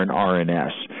for an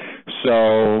RNS.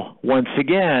 So once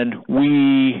again,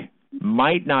 we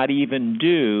might not even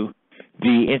do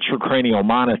the intracranial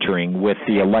monitoring with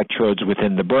the electrodes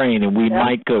within the brain, and we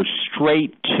might go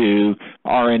straight to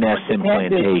RNS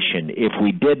implantation. If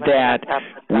we did that,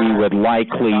 we would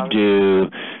likely do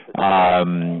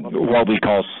what we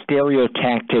call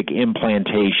stereotactic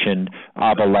implantation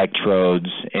of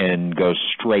electrodes and go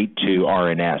straight to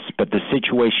RNS. But the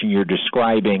situation you're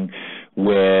describing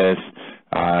with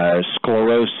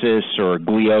sclerosis or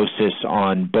gliosis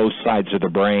on both sides of the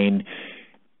brain,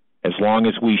 as long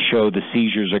as we show the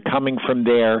seizures are coming from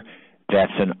there,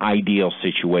 that's an ideal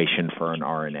situation for an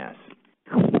RNS.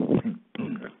 Okay.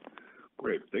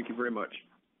 Great. Thank you very much.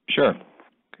 Sure.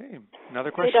 Okay.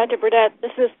 Another question? Hey, Dr. Burdette,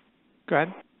 this is... Go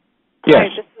ahead. Yes.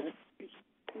 Sorry,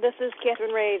 this is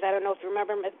Catherine Reyes. I don't know if you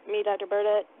remember me, Dr.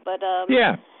 Burdette, but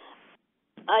yeah.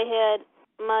 I had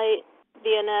my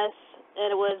VNS,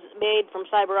 and it was made from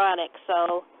Cyberonic.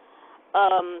 So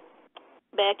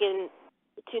back in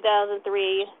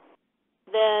 2003,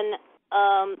 then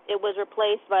it was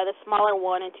replaced by the smaller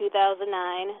one in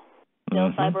 2009,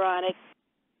 still Cyberonic.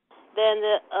 Then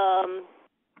the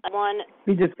one.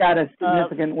 We just got a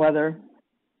significant weather.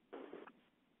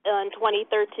 In 2015,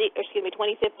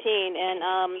 and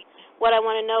what I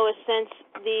want to know is, since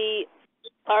the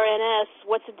RNS,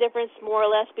 what's the difference more or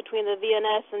less between the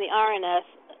VNS and the RNS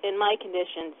in my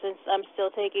condition, since I'm still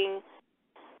taking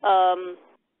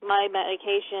my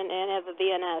medication and have a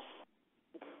VNS?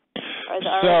 Are the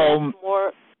RNS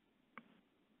more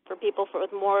for people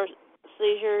with more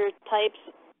seizure types,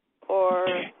 or?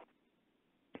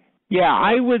 Yeah,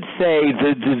 I would say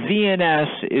that the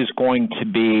VNS is going to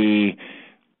be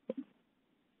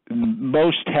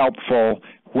most helpful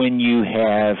when you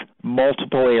have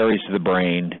multiple areas of the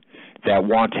brain that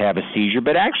want to have a seizure.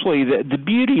 But actually, the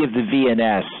beauty of the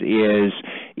VNS is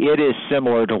it is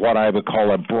similar to what I would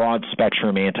call a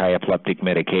broad-spectrum anti-epileptic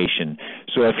medication.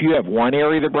 So if you have one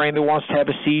area of the brain that wants to have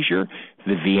a seizure,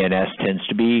 the VNS tends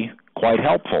to be quite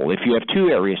helpful. If you have 2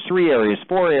 areas, 3 areas,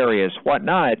 4 areas,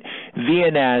 whatnot,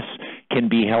 VNS can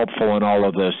be helpful in all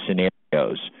of those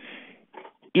scenarios.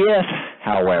 If,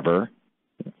 however,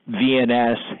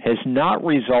 VNS has not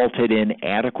resulted in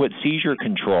adequate seizure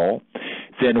control,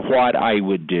 then what I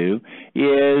would do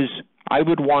is I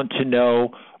would want to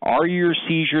know, are your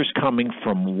seizures coming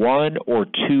from 1 or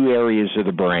 2 areas of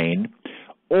the brain?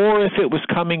 Or if it was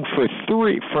coming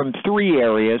from 3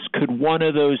 areas, could one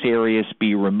of those areas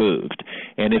be removed?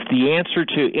 And if the answer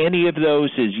to any of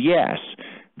those is yes,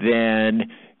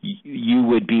 then you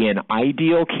would be an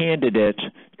ideal candidate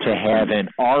to have an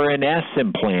RNS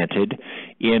implanted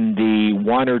in the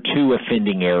 1 or 2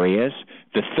 offending areas.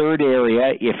 The 3rd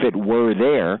area, if it were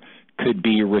there, could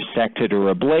be resected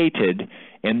or ablated,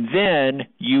 and then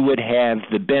you would have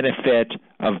the benefit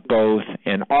of both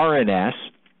an RNS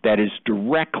that is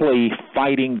directly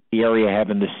fighting the area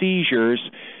having the seizures,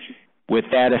 with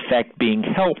that effect being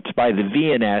helped by the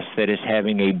VNS that is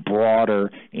having a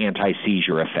broader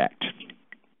anti-seizure effect.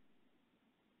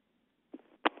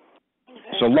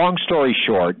 So long story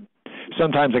short,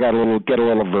 sometimes I get a little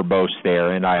verbose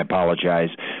there, and I apologize.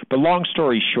 But long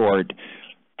story short,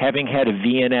 having had a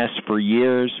VNS for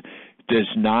years does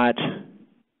not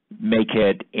make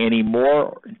it any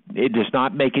more. It does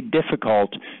not make it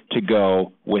difficult to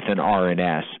go with an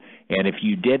RNS. And if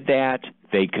you did that,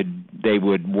 they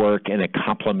would work in a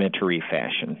complementary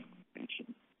fashion.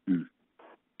 Okay.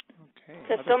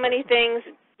 Because so many things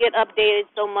get updated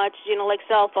so much, like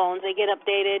cell phones, they get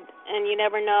updated, and you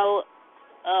never know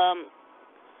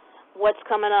what's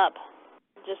coming up.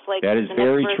 Just like that is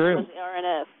very true. Was the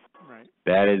RNS. Right.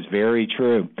 That is very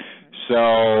true.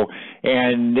 So,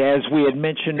 and as we had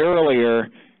mentioned earlier,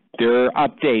 there are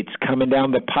updates coming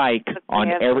down the pike on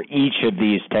each of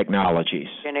these technologies.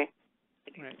 Right.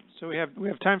 So we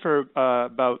have time for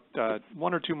about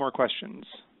 1 or 2 more questions.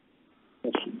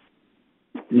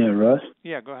 Yeah, Russ?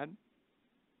 Yeah, go ahead.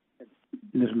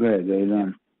 This is Greg.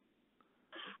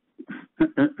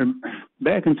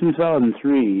 Back in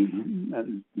 2003,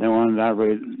 they wanted to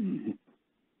operate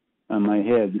on my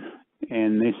head,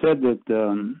 and they said that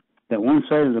that one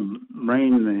side of the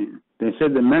brain, they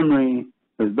said the memory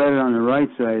was better on the right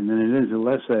side than it is the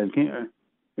left side.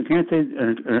 Can't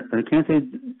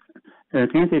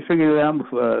they figure it out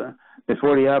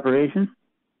before the operation?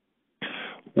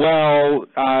 Well,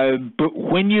 but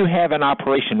when you have an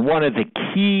operation, one of the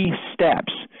key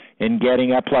steps in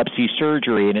getting epilepsy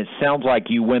surgery, and it sounds like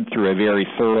you went through a very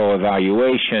thorough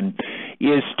evaluation,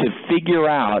 is to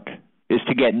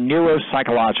get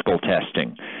neuropsychological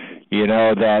testing.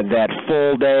 That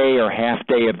full day or half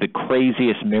day of the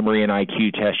craziest memory and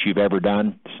IQ test you've ever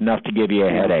done. It's enough to give you a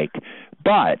headache.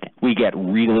 But we get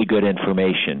really good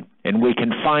information, and we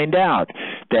can find out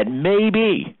that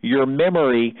maybe your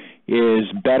memory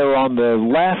is better on the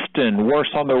left and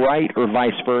worse on the right, or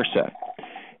vice versa.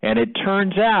 And it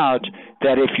turns out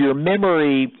that if your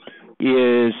memory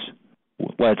is,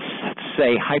 let's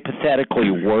say,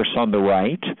 hypothetically worse on the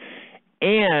right,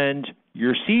 and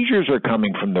your seizures are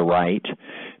coming from the right,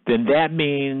 then that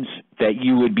means that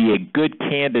you would be a good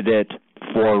candidate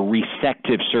for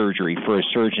resective surgery, for a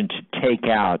surgeon to take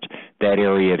out that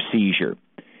area of seizure.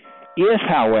 If,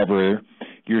 however,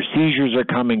 your seizures are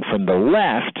coming from the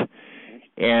left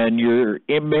and your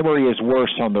memory is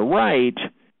worse on the right,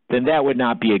 then that would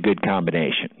not be a good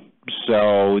combination.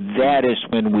 So that is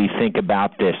when we think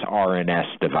about this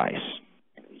RNS device.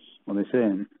 Well, they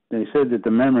said that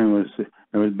the memory was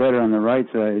better on the right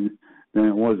side than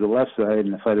it was the left side,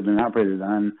 and if I'd have been operated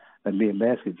on, that'd be a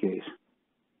basket case.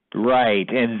 Right,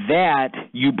 and that,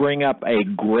 you bring up a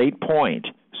great point.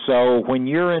 So when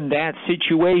you're in that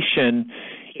situation,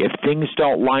 if things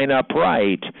don't line up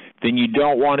right, then you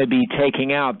don't want to be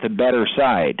taking out the better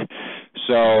side.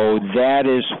 So that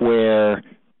is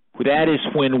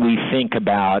when we think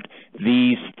about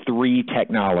these three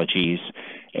technologies,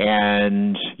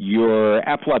 and your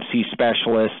epilepsy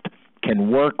specialist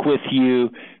can work with you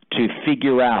to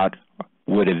figure out,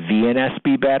 would a VNS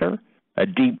be better, a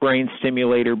deep brain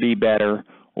stimulator be better,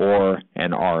 or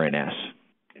an RNS?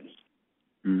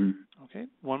 Mm-hmm. Okay,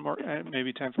 one more,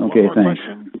 maybe time for one more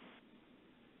question.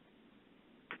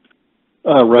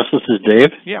 Russ, this is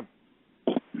Dave. Yeah.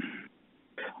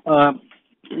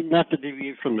 Not to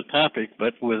deviate from the topic,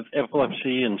 but with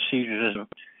epilepsy and seizures as a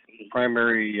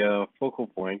primary focal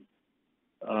point,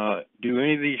 do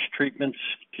any of these treatments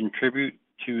contribute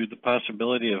to the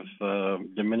possibility of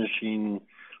diminishing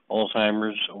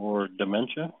Alzheimer's or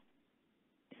dementia?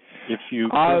 If you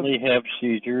currently have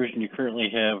seizures and you currently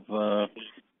have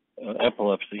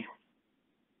epilepsy.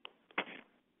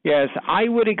 Yes, I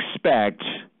would expect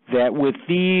that with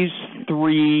these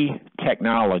three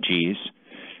technologies,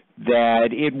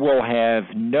 that it will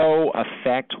have no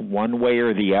effect one way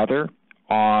or the other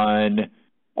on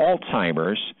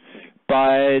Alzheimer's.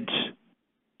 But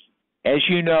as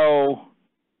you know,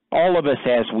 all of us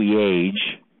as we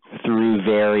age through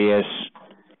various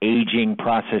aging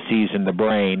processes in the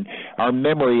brain, our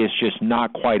memory is just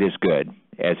not quite as good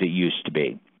as it used to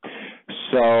be.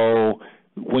 So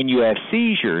when you have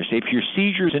seizures, if your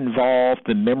seizures involve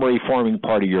the memory-forming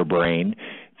part of your brain,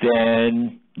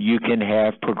 then you can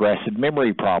have progressive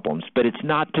memory problems, but it's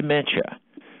not dementia.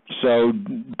 So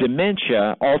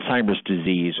dementia, Alzheimer's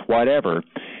disease, whatever,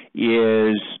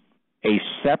 is a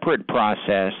separate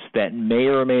process that may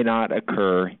or may not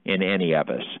occur in any of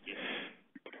us.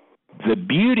 The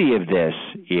beauty of this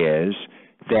is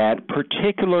that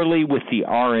particularly with the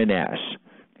RNS,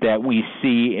 that we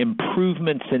see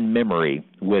improvements in memory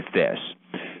with this.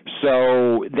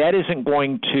 So that isn't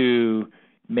going to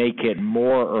make it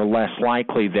more or less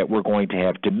likely that we're going to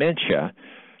have dementia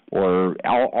or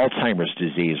Alzheimer's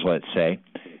disease, let's say.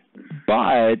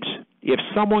 But if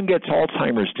someone gets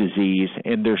Alzheimer's disease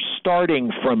and they're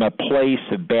starting from a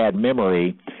place of bad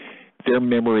memory, their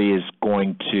memory is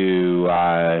going to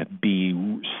be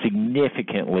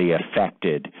significantly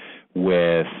affected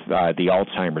with the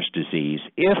Alzheimer's disease.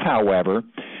 If, however,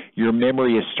 your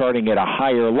memory is starting at a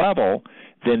higher level,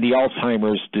 then the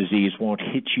Alzheimer's disease won't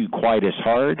hit you quite as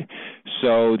hard.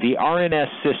 So the RNS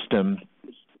system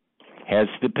has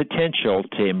the potential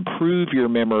to improve your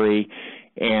memory,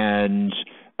 and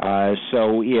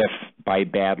so if by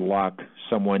bad luck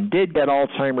someone did get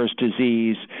Alzheimer's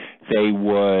disease, they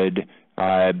would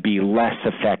be less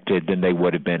affected than they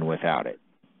would have been without it.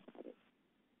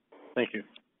 Thank you.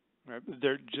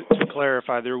 There, just to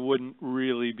clarify, there wouldn't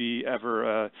really be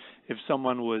ever, if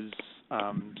someone was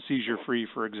seizure-free,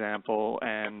 for example,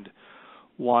 and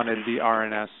wanted the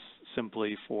RNS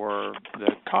simply for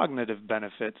the cognitive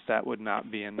benefits, that would not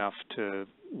be enough to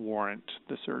warrant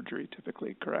the surgery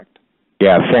typically, correct?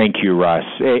 Yeah, thank you, Russ.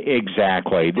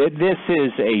 Exactly. This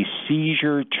is a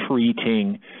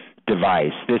seizure-treating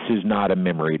device. This is not a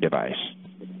memory device.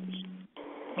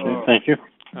 Okay, thank you.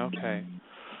 Okay.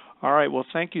 All right. Well,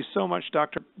 thank you so much,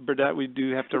 Dr. Burdette. We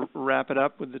do have to wrap it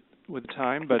up with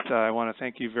time, but I want to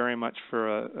thank you very much for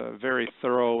a very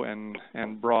thorough and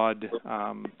broad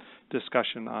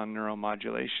discussion on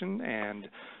neuromodulation. And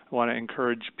I want to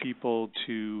encourage people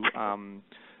to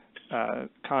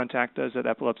contact us at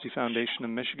Epilepsy Foundation of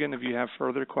Michigan if you have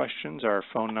further questions. Our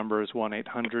phone number is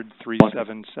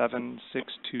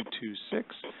 1-800-377-6226,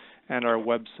 and our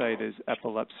website is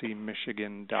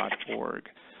epilepsymichigan.org.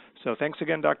 So thanks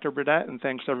again, Dr. Burdette, and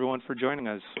thanks everyone for joining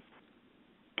us.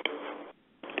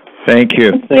 Thank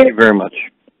you. Thank you very much.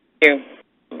 Thank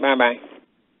you. Bye-bye.